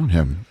be around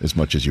him as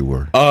much as you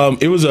were?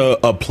 It was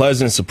a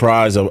pleasant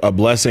surprise, a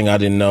blessing I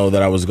didn't know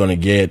that I was going to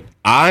get.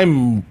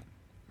 I'm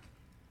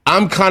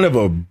kind of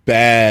a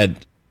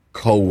bad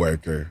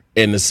coworker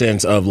in the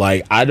sense of,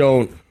 like, I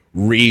don't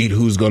read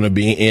who's going to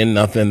be in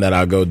nothing that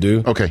I go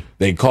do. Okay.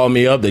 They call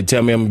me up. They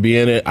tell me I'm going to be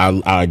in it.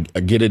 I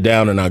get it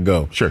down and I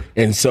go. Sure.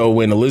 And so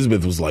when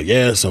Elizabeth was like,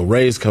 yeah, so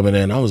Ray's coming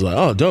in, I was like,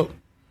 oh, dope.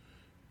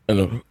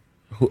 And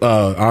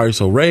all right,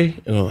 so Ray,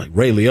 and I'm like,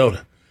 Ray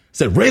Liotta. I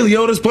said, Ray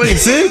Liotta's playing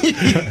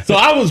Sid? So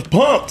I was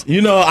pumped.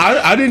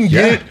 I didn't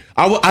get it.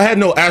 I had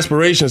no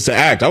aspirations to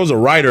act. I was a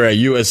writer at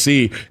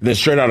USC, and then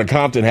Straight Outta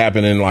Compton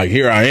happened, and, like,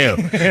 here I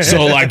am.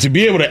 So, like, to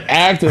be able to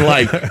act and,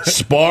 like,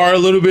 spar a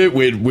little bit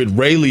with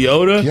Ray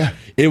Liotta,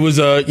 it was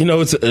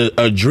it's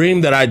a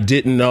dream that I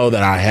didn't know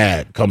that I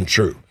had come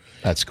true.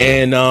 That's cool.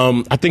 And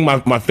I think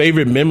my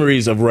favorite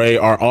memories of Ray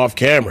are off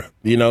camera.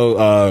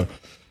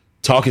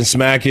 Talking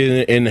smack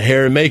in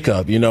hair and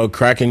makeup,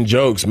 cracking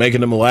jokes,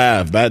 making them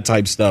laugh, that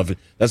type stuff.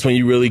 That's when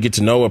you really get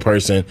to know a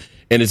person.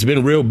 And it's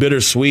been real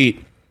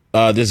bittersweet,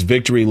 this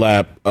victory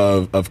lap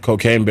of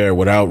Cocaine Bear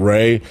without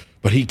Ray,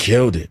 but he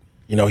killed it.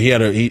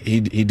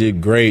 He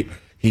did great.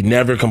 He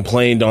never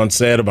complained on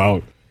set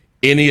about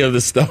any of the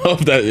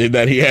stuff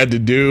that he had to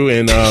do,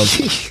 and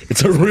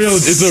it's a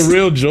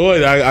real joy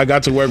that I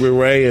got to work with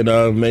Ray,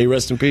 and may he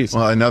rest in peace.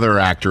 Well, another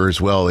actor as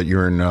well that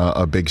you're in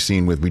a big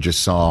scene with, we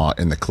just saw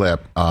in the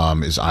clip,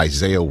 is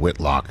Isaiah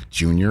Whitlock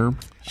Jr.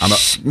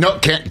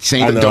 Can't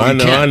say I that.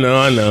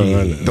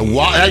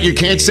 know. You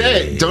can't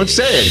say it. Don't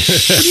say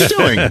it.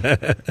 What are you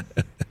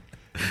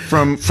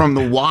doing? From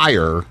The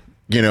Wire,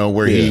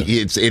 where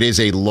it is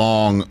a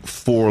long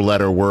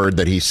 4-letter word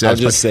that he says.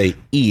 I'll just say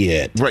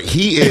it. Right,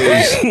 he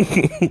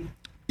is.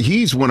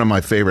 He's one of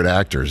my favorite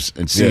actors,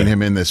 and seeing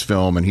him in this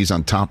film, and he's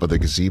on top of the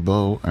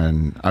gazebo,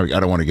 and I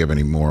don't want to give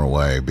any more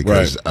away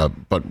because. Right.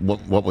 But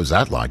what was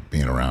that like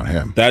being around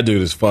him? That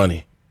dude is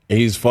funny.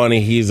 He's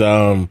funny. He's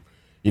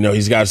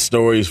he's got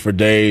stories for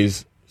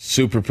days.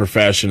 Super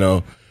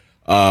professional.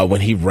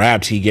 When he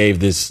rapped, he gave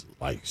this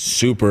like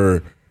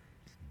super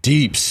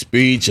deep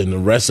speech, and the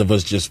rest of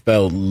us just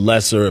felt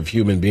lesser of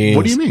human beings.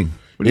 What do you mean?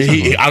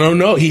 I don't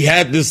know. He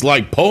had this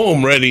like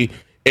poem ready,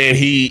 and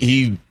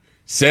he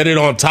said it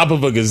on top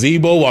of a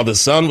gazebo while the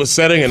sun was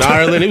setting in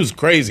Ireland. It was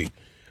crazy.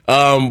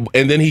 And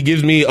then he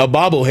gives me a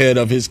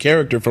bobblehead of his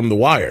character from The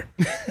Wire.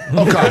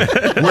 Okay.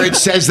 Where it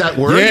says that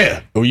word?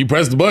 Yeah. Well, you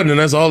press the button and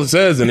that's all it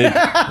says. And it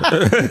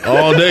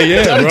all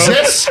day, that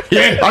exists?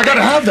 Yeah. I got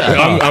to have that.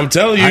 I'm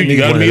telling you, you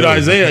got to meet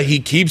Isaiah.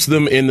 He keeps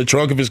them in the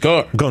trunk of his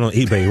car. I'm going on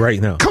eBay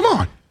right now. Come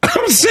on.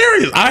 I'm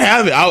serious. I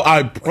have it.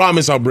 I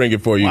promise I'll bring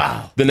it for you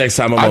the next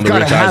time I'm on the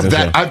Rich Eisen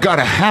show. I've got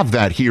to have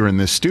that here in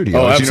this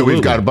studio. Oh, absolutely.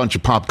 We've got a bunch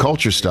of pop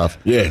culture stuff.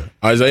 Yeah.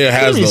 Isaiah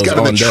has those. He's got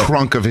in the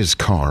trunk of his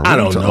car. I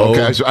don't know.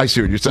 Okay, I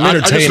see what you're saying.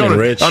 Entertaining,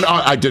 Rich.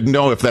 I didn't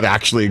know if that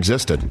actually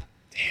existed. Damn.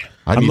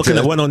 I'm looking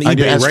at one on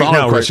eBay right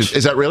now, Rich.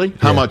 Is that really?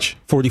 How much?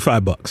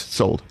 $45.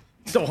 Sold.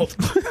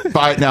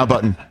 Buy it now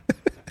button.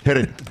 Hit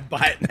it.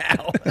 Buy it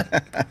now.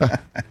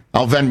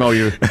 I'll Venmo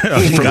you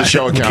from the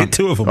show account. Get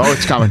 2 of them. Oh,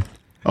 it's coming.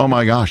 Oh,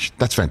 my gosh.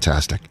 That's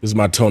fantastic. This is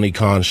my Tony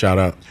Khan shout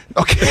out.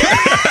 Okay.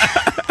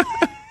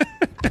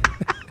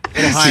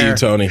 See you,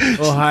 Tony. A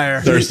little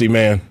higher. Thirsty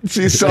man.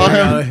 So you saw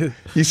him?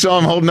 You saw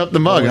him holding up the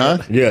mug, huh?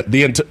 Yeah.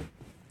 The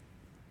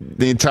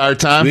entire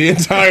time? The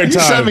entire time. You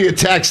sent me a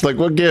text like,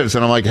 what gives?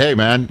 And I'm like, hey,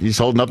 man, he's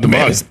holding up the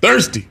man mug. Is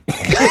thirsty. By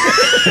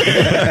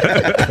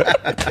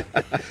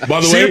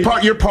the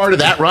way, you're part of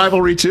that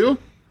rivalry, too?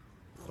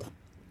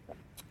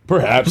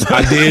 Perhaps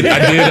I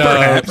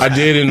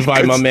did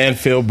invite my man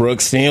Phil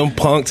Brooks, CM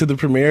Punk, to the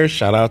premiere.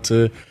 Shout out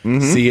to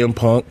CM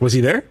Punk. Was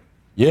he there?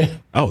 Yeah.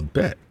 Oh,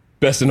 bet.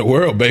 Best in the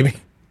world, baby.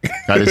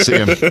 I didn't see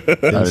him. I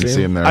didn't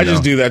see him there. I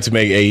just do that to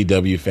make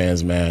AEW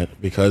fans mad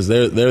because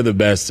they're the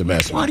best to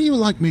mess with. Why do you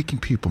like making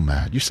people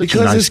mad? You're such a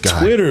nice guy. Because it's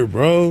Twitter,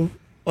 bro.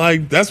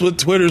 Like, that's what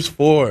Twitter's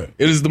for.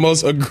 It is the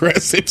most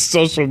aggressive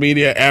social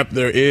media app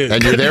there is.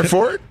 And you're there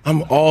for it?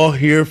 I'm all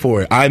here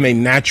for it. I'm a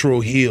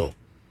natural heel.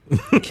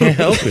 Can't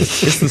help it.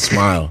 It's the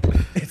smile.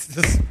 It's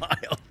the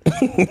smile.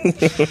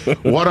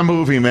 What a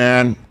movie,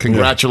 man.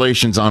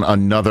 Congratulations on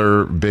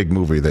another big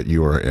movie that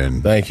you are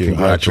in. Thank you.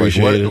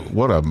 Congratulations. I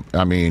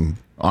appreciate it.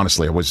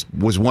 Honestly, it was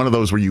one of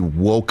those where you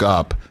woke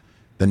up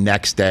the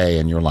next day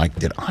and you're like,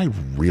 did I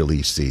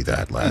really see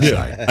that last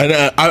night? And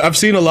I've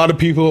seen a lot of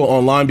people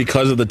online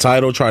because of the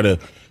title try to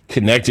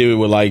connect it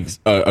with like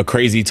a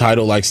crazy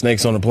title like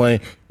Snakes on a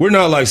Plane. We're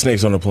not like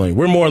Snakes on a Plane.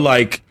 We're more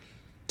like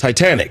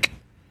Titanic.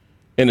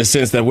 In the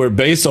sense that we're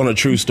based on a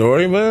true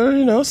story,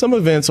 but some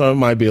events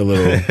might be a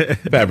little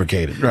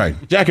fabricated. Right.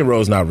 Jack and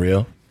Rose not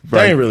real.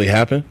 That ain't really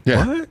happened.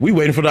 Yeah. What? We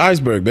waiting for the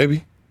iceberg,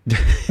 baby.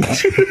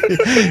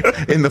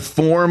 In the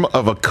form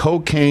of a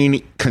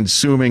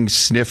cocaine-consuming,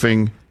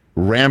 sniffing,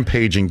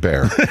 rampaging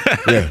bear.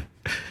 Yeah.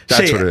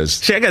 That's what it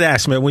is. Shay, I gotta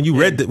ask, man, when you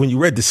read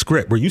the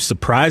script, were you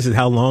surprised at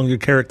how long your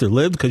character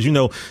lived? Because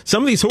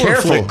some of these horror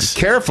flicks.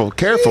 Careful.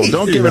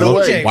 Don't give it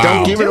away. Wow.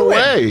 Don't give it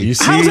away. You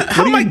see,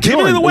 how am I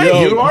giving it away?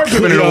 You are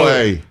giving it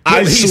away.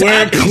 I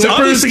swear,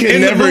 Clippers can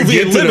never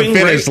get to the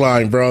finish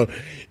line, bro.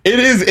 It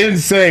is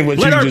insane what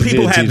you just did. Let our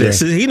people have TJ. this.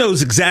 He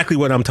knows exactly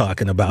what I'm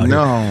talking about.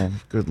 No,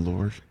 good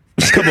Lord.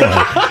 Come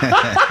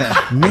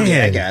on. Man,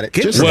 okay, I got it.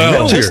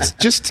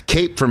 Just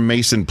cape for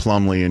Mason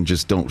Plumlee and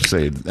just don't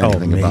say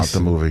anything about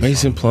the movie.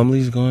 Mason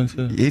Plumlee's going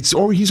to? He's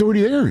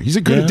already there. He's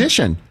a good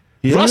addition.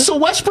 Yeah. Russell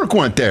Westbrook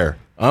went there.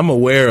 I'm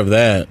aware of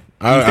that.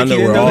 I know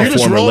we're all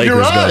former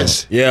Lakers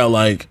guys. Yeah,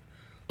 like,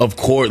 of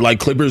course, like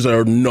Clippers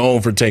are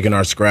known for taking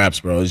our scraps,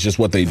 bro. It's just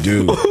what they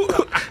do.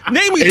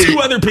 Name me 2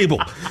 other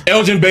people.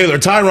 Elgin Baylor,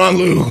 Tyronn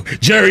Lue,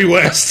 Jerry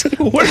West.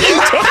 What are you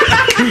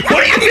talking?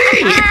 What do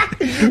you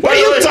mean? What are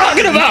you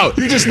talking about?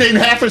 You just named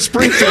half of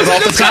Springfield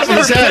off the top of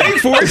his head.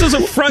 Those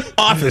are front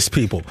office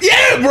people.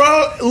 Yeah,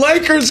 bro.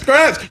 Lakers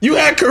scraps. You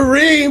had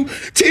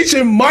Kareem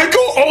teaching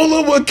Michael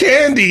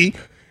Olawokandi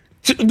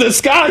the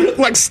sky.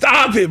 Like,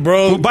 stop it,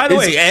 bro. Well, by the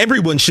way,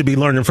 everyone should be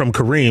learning from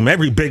Kareem.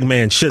 Every big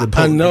man should have.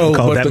 I know,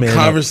 but that the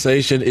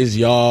conversation is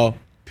y'all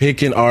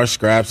picking our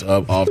scraps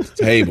up off the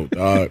table,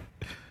 dog.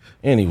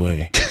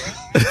 Anyway,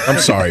 I'm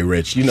sorry,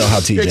 Rich. You know how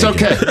TJ. It's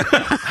okay.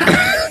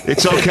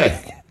 It's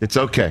okay. It's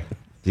okay.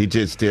 He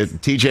just did.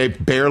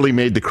 TJ barely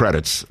made the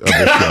credits of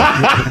this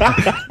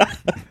show.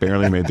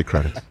 Barely made the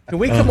credits. Can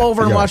we come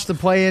over and watch the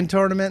play-in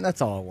tournament?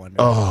 That's all I wonder.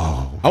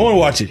 Oh, I want to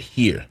watch it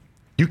here.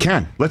 You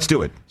can. Let's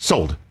do it.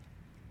 Sold.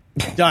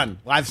 Done.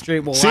 Live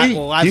stream. We'll See,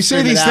 live you say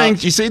stream these it things.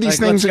 out. You say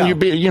these Like, things, let's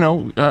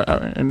and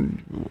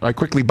and I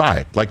quickly buy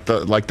it, like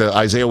the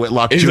Isaiah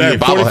Whitlock Is Jr. that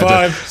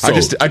bobblehead.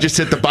 45? I just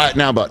hit the buy it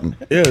now button.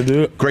 Yeah,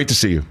 dude. Great to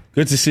see you.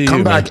 Good to see you.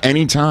 Come back man.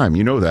 anytime.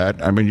 You know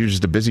that. I mean, you're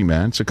just a busy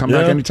man, so come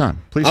back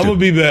anytime. Please. I'm gonna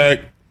be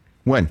back.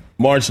 When?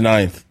 March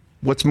 9th.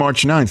 What's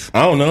March 9th?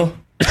 I don't know.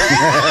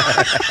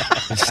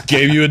 Just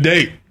gave you a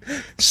date.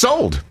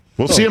 Sold.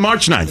 We'll see you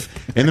March 9th.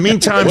 In the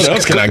meantime, what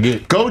else can I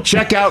get? Go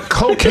check out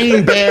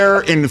Cocaine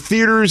Bear in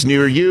theaters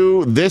near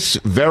you this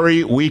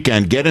very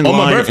weekend. Get in line.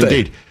 My birthday.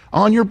 Indeed.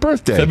 On your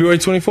birthday. February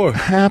 24th.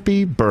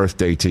 Happy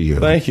birthday to you.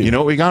 Thank you. You know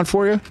what we got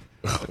for you?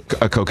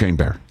 A cocaine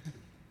bear.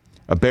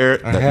 A bear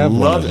that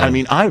loves. I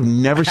mean, I've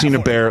never seen a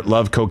bear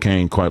love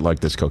cocaine quite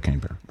like this cocaine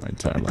bear my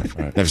entire life.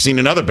 Right. Never seen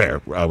another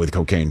bear with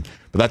cocaine,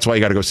 but that's why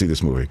you got to go see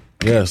this movie.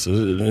 Yes,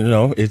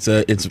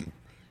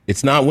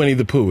 it's not Winnie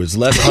the Pooh. It's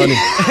less honey,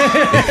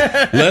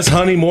 less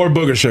honey, more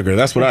booger sugar.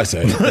 That's what I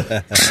say.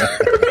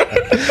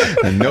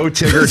 And no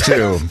Tigger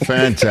too.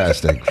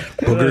 Fantastic.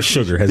 Booger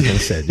sugar has been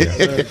said.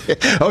 Yeah.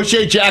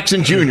 O'Shea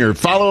Jackson Jr.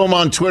 Follow him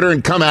on Twitter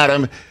and come at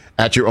him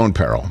at your own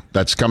peril.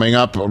 That's coming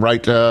up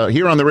right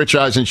here on the Rich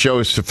Eisen Show.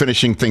 Is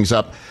finishing things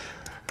up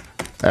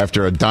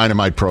after a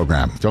dynamite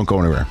program. Don't go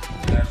anywhere.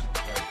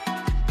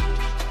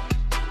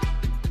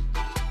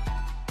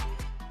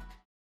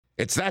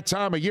 It's that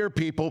time of year,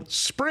 people.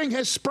 Spring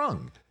has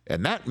sprung,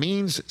 and that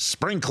means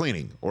spring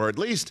cleaning, or at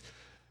least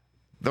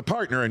the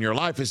partner in your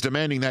life is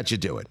demanding that you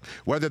do it.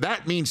 Whether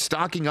that means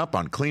stocking up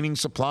on cleaning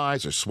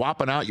supplies or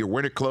swapping out your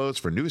winter clothes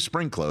for new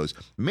spring clothes,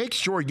 make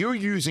sure you're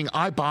using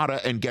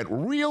Ibotta and get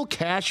real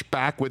cash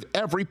back with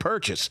every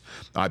purchase.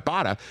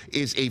 Ibotta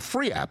is a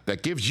free app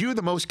that gives you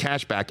the most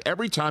cash back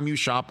every time you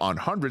shop on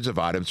hundreds of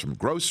items, from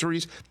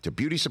groceries to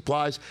beauty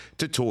supplies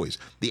to toys.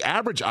 The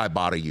average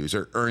Ibotta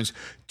user earns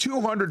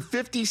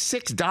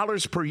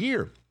 $256 per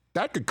year.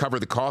 That could cover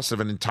the cost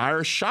of an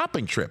entire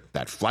shopping trip,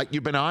 that flight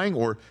you've been eyeing,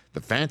 or the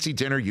fancy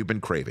dinner you've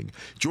been craving.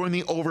 Join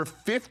the over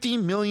 50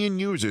 million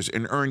users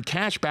and earn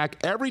cash back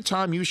every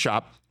time you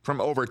shop from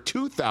over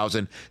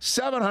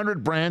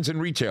 2,700 brands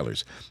and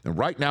retailers. And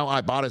right now,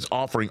 Ibotta is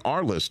offering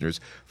our listeners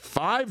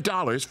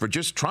 $5 for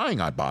just trying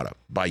Ibotta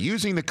by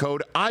using the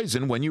code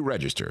EISEN when you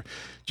register.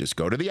 Just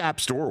go to the App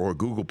Store or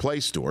Google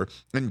Play Store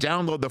and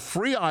download the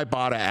free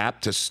Ibotta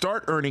app to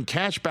start earning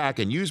cash back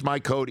and use my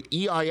code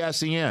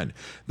EISEN.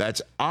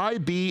 That's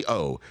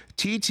IBOTTA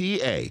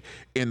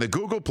in the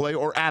Google Play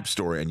or App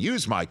Store and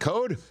use my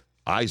code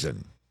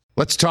EISEN.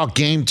 Let's talk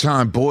Game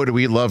Time. Boy, do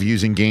we love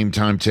using Game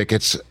Time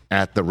tickets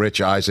at the Rich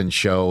Eisen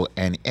Show.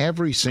 And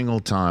every single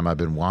time I've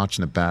been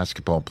watching the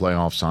basketball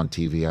playoffs on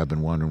TV, I've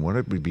been wondering what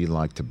it would be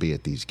like to be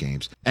at these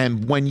games.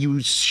 And when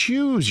you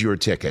choose your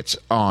tickets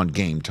on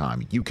Game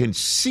Time, you can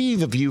see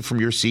the view from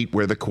your seat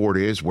where the court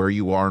is, where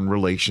you are in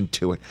relation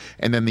to it.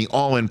 And then the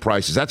all-in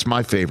prices. That's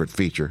my favorite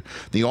feature.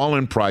 The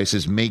all-in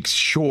prices makes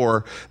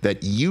sure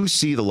that you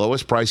see the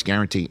lowest price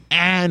guarantee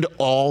and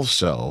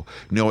also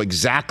know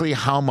exactly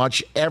how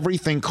much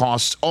everything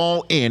costs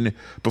all in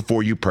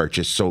before you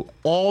purchase. So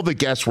all the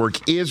guesswork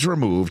is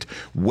removed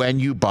when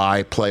you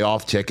buy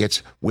playoff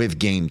tickets with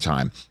Game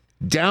Time.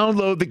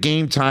 Download the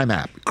Game Time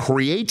app,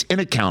 create an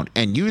account,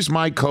 and use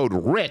my code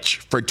RICH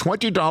for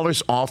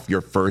 $20 off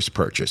your first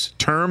purchase.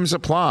 Terms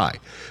apply.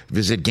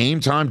 Visit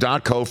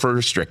GameTime.co for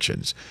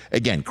restrictions.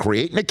 Again,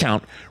 create an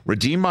account,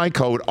 redeem my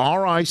code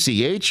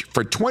RICH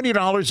for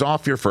 $20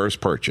 off your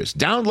first purchase.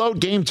 Download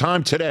Game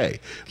Time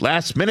today.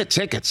 Last minute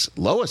tickets,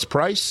 lowest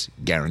price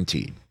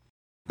guaranteed.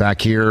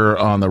 Back here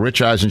on the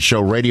Rich Eisen Show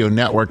radio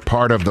network,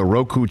 part of the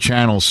Roku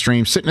channel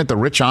stream, sitting at the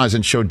Rich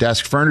Eisen Show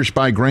desk, furnished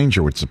by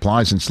Grainger with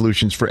supplies and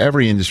solutions for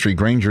every industry.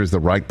 Grainger is the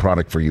right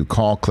product for you.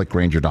 Call, click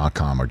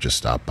Grainger.com, or just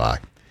stop by.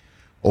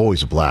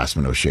 Always a blast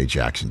when O'Shea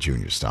Jackson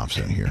Jr. stops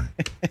in here.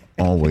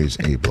 Always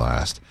a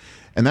blast.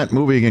 And that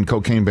movie again,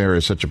 Cocaine Bear,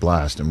 is such a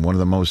blast. And one of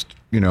the most,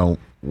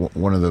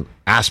 one of the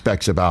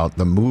aspects about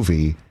the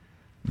movie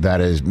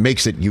that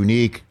makes it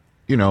unique,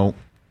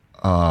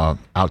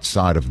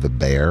 outside of the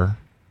bear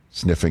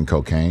sniffing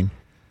cocaine,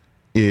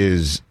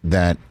 is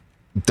that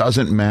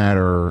doesn't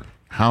matter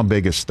how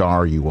big a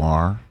star you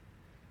are,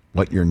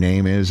 what your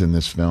name is in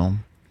this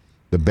film,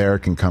 the bear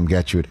can come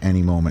get you at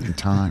any moment in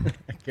time.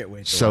 I can't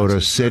wait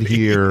to sit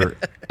here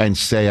and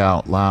say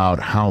out loud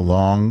how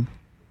long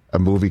a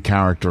movie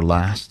character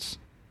lasts.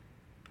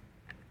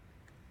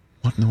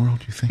 What in the world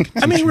do you think?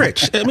 I mean,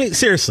 Rich.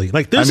 Seriously.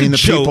 Like, there's a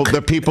joke.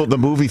 The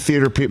movie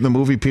theater people, the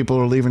movie people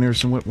are leaving here.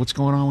 So what's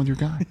going on with your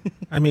guy?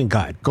 I mean,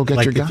 God. Go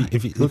get your guy.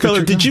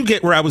 Feller, did you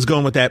get where I was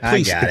going with that?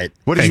 Please. I got it.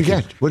 What did you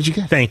get? What did you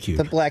get? Thank you.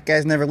 The black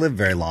guys never lived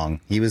very long.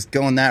 He was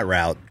going that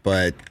route,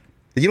 but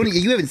you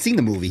haven't seen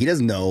the movie. He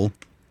doesn't know.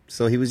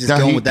 So he was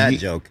just going with that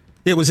joke.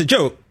 It was a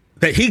joke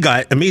that he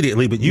got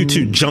immediately, but you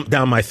two jumped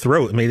down my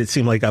throat and made it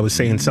seem like I was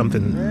saying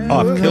something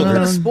off kilter.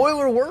 In a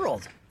spoiler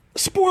world.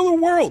 Spoiler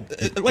world.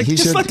 Like,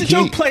 just let the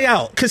joke play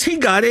out, because he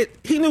got it.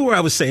 He knew where I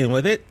was saying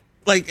with it.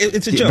 Like,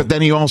 it's a joke. But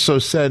then he also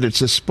said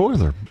it's a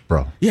spoiler,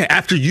 bro. Yeah,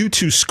 after you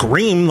two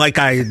scream like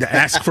I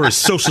asked for a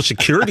social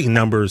security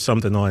number or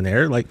something on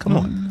there. Like, come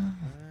on.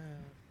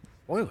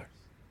 Spoilers.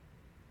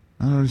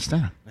 I don't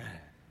understand.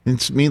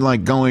 It's me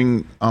like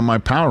going on my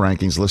power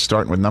rankings list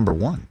starting with number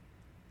 1.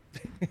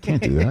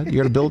 Can't do that. You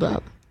got to build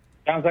up.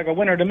 Sounds like a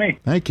winner to me.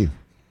 Thank you.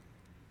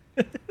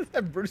 Is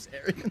that Bruce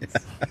Arians?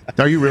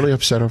 Are you really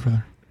upset over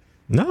there?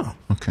 No.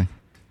 Okay.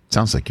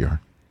 Sounds like you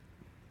are.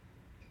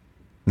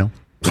 No?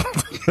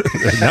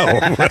 No.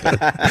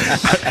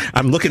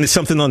 I'm looking at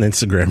something on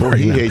Instagram right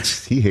he now.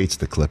 He hates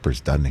the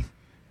Clippers, doesn't he?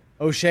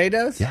 O'Shea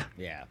does? Yeah.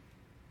 Yeah.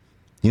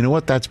 You know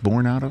what that's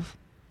born out of?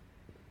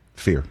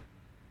 Fear.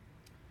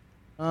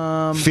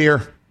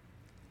 Fear.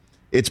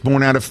 It's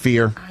born out of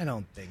fear. I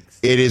don't think so.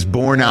 It is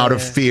born out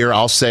of fear.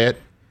 I'll say it.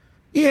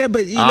 Yeah,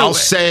 but I'll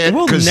say it.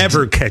 We'll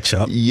never catch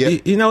up. Yeah,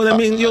 you know what I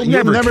mean? You'll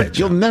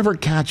never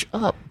catch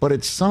up. But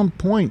at some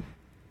point,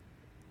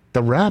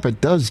 the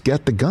rabbit does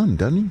get the gun,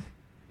 doesn't he?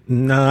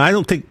 No, I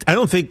don't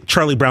think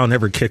Charlie Brown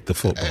ever kicked the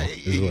football.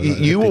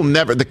 You will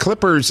never. The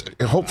Clippers,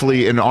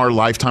 hopefully in our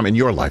lifetime, in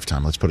your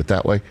lifetime, let's put it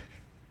that way,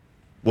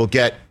 will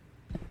get,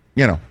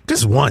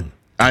 just one.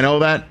 I know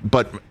that,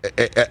 but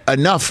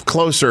enough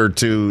closer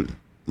to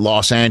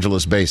Los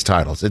Angeles-based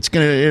titles.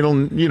 It'll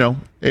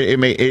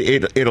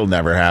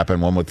never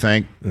happen. One would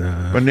think,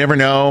 but never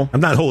know.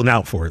 I'm not holding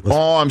out for it.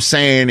 All I'm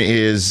saying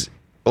is,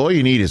 all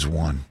you need is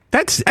one.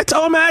 That's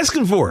all I'm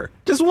asking for.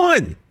 Just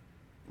one.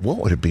 What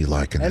would it be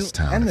like in this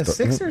town? And the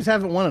Sixers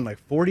haven't won in like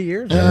 40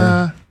 years.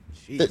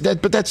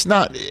 But that's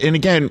not. And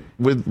again,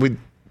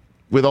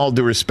 with all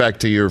due respect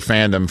to your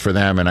fandom for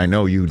them, and I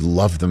know you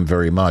love them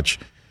very much.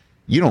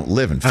 You don't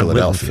live in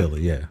Philadelphia. I live in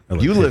Philly, yeah.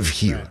 You live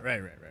here.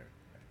 Right.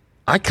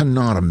 I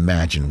cannot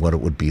imagine what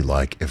it would be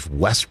like if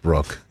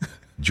Westbrook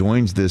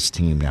joins this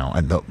team now.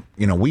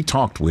 And we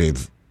talked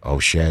with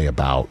O'Shea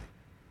about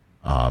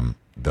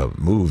the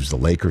moves the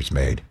Lakers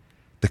made.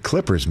 The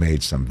Clippers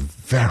made some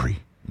very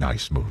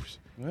nice moves.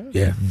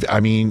 Yeah. I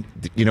mean,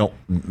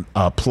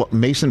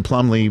 Mason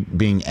Plumlee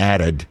being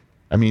added.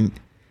 I mean,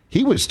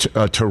 he was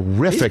a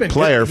terrific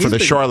player for the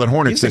Charlotte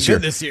Hornets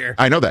this year.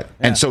 I know that.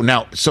 Yeah. And so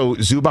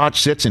Zubac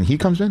sits and he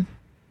comes in.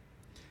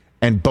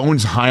 And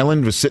Bones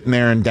Highland was sitting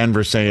there in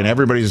Denver saying,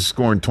 everybody's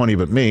scoring 20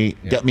 but me.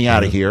 Yep. Get me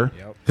out of here.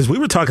 Because we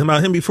were talking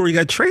about him before he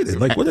got traded.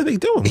 Like, what are they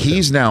doing?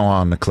 He's now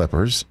on the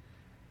Clippers.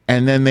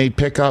 And then they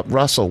pick up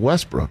Russell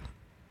Westbrook.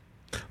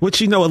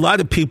 Which, a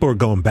lot of people are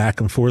going back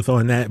and forth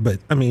on that. But,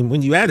 I mean,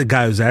 when you add a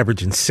guy who's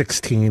averaging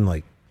 16,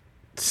 like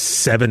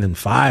 7 and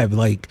 5,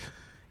 like,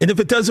 and if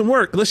it doesn't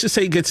work, let's just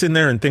say he gets in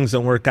there and things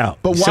don't work out.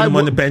 But you sit him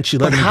on the bench, you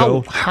let him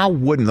go. How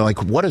wouldn't,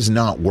 what does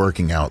not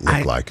working out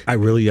look like? I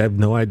really have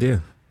no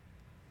idea.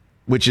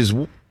 Which is,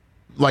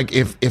 like,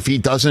 if he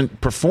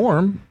doesn't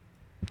perform,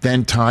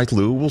 then Ty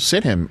Lue will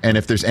sit him. And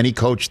if there's any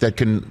coach that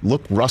can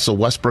look Russell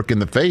Westbrook in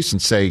the face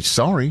and say,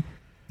 sorry.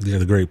 Yeah,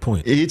 the great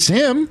point. It's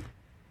him.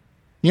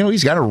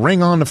 He's got a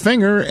ring on the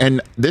finger,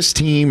 and this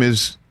team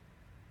is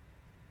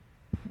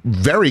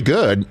very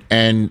good,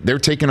 and they're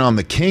taking on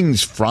the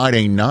Kings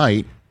Friday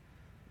night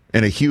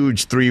in a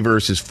huge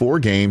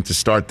 3-4 game to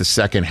start the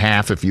second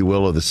half, if you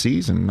will, of the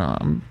season.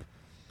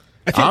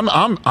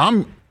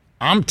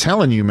 I'm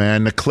telling you,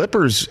 man, the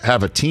Clippers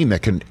have a team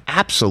that can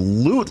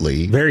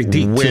absolutely very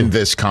deep win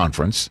this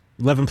conference.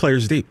 11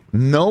 players deep,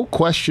 no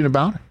question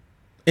about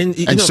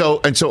it.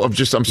 I'm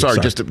sorry.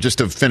 Just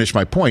to finish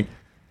my point.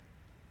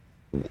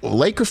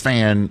 Laker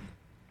fan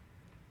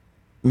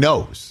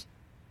knows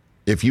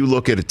if you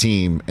look at a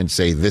team and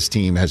say this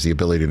team has the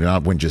ability to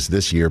not win just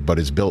this year, but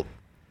is built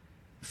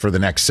for the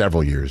next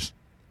several years,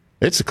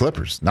 it's the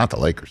Clippers, not the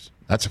Lakers.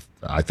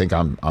 I think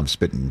I'm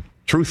spitting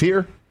truth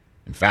here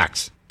and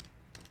facts.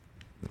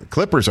 The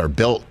Clippers are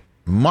built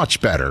much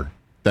better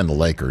than the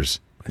Lakers.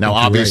 Now,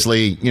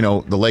 obviously,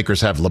 the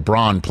Lakers have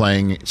LeBron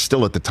playing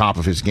still at the top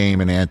of his game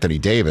and Anthony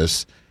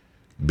Davis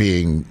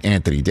being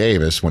Anthony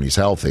Davis when he's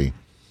healthy.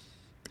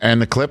 And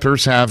the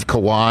Clippers have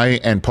Kawhi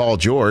and Paul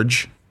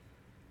George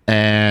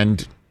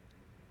and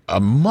a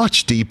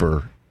much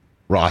deeper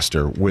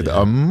roster with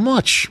a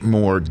much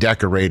more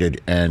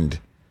decorated and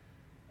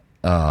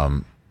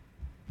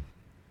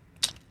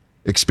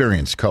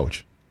experienced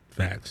coach.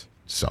 Facts.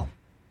 So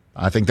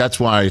I think that's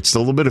why it's a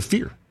little bit of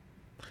fear.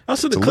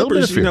 Also, the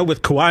Clippers,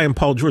 with Kawhi and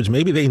Paul George,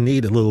 maybe they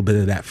need a little bit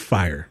of that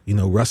fire.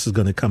 Russ is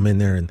going to come in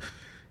there and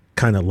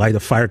kind of light a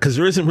fire because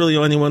there isn't really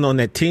anyone on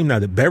that team now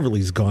that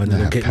Beverly's gone.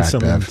 They're getting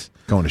someone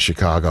going to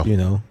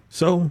Chicago.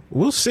 So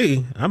we'll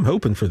see. I'm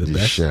hoping for the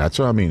best. Yeah, that's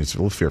what I mean. It's a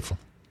little fearful.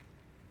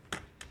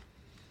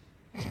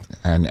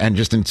 And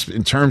just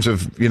in terms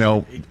of,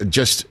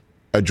 just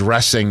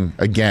addressing,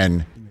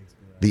 again,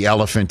 the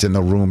elephant in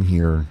the room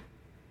here,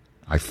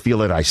 I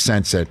feel it, I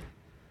sense it.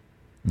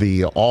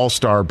 The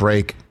All-Star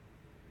break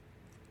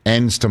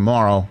ends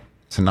tomorrow.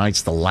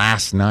 Tonight's the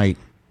last night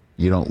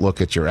you don't look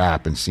at your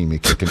app and see me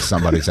kicking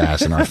somebody's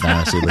ass in our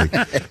fantasy league.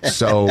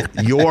 So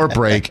your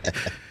break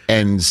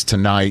ends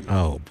tonight.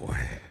 Oh, boy.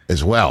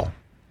 As well.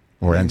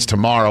 Or ends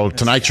tomorrow.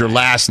 Tonight's your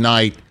last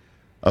night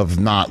of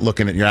not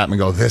looking at your app and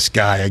go, this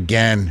guy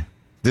again.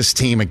 This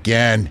team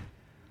again.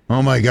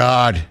 Oh, my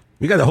God.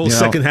 We got the whole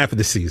second half of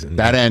the season.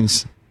 That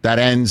ends.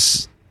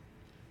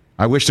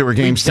 I wish there were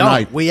games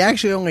tonight. We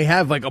actually only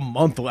have like a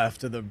month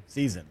left of the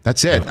season.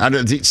 That's it.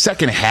 The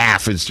second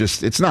half is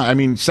just, it's not. I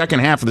mean,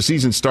 second half of the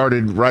season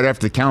started right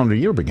after the calendar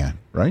year began,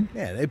 right?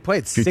 Yeah, they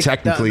played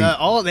technically. The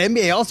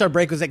NBA All-Star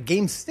break was at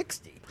game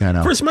 60. Yeah, I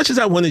know. For as much as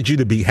I wanted you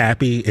to be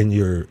happy in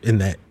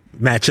that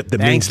matchup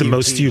that means the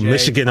most to you,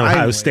 Michigan,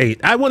 Ohio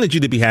State, I wanted you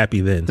to be happy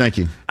then. Thank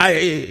you.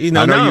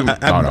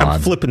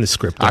 I'm flipping the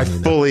script. I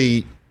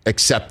fully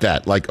accept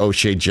that, like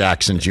O'Shea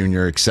Jackson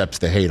Jr. accepts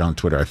the hate on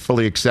Twitter. I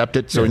fully accept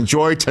it. So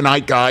enjoy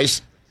tonight,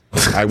 guys.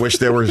 I wish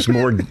there was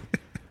more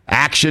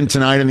action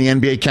tonight in the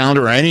NBA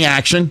calendar, or any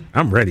action.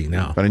 I'm ready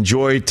now. But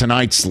enjoy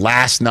tonight's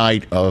last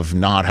night of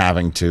not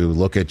having to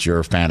look at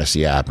your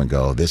fantasy app and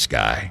go, this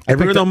guy.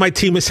 Everyone on my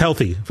team is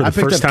healthy for the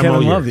first time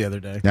all year. Love the other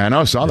day. Yeah, I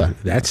know. I saw that.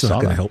 That's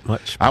not going to help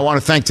much. I want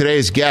to thank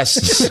today's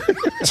guests,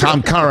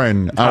 Tom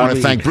Curran. I want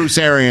to thank Bruce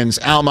Arians,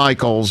 Al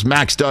Michaels,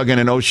 Max Duggan,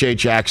 and O'Shea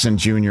Jackson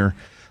Jr.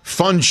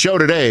 Fun show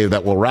today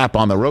that will wrap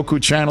on the Roku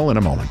channel in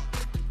a moment.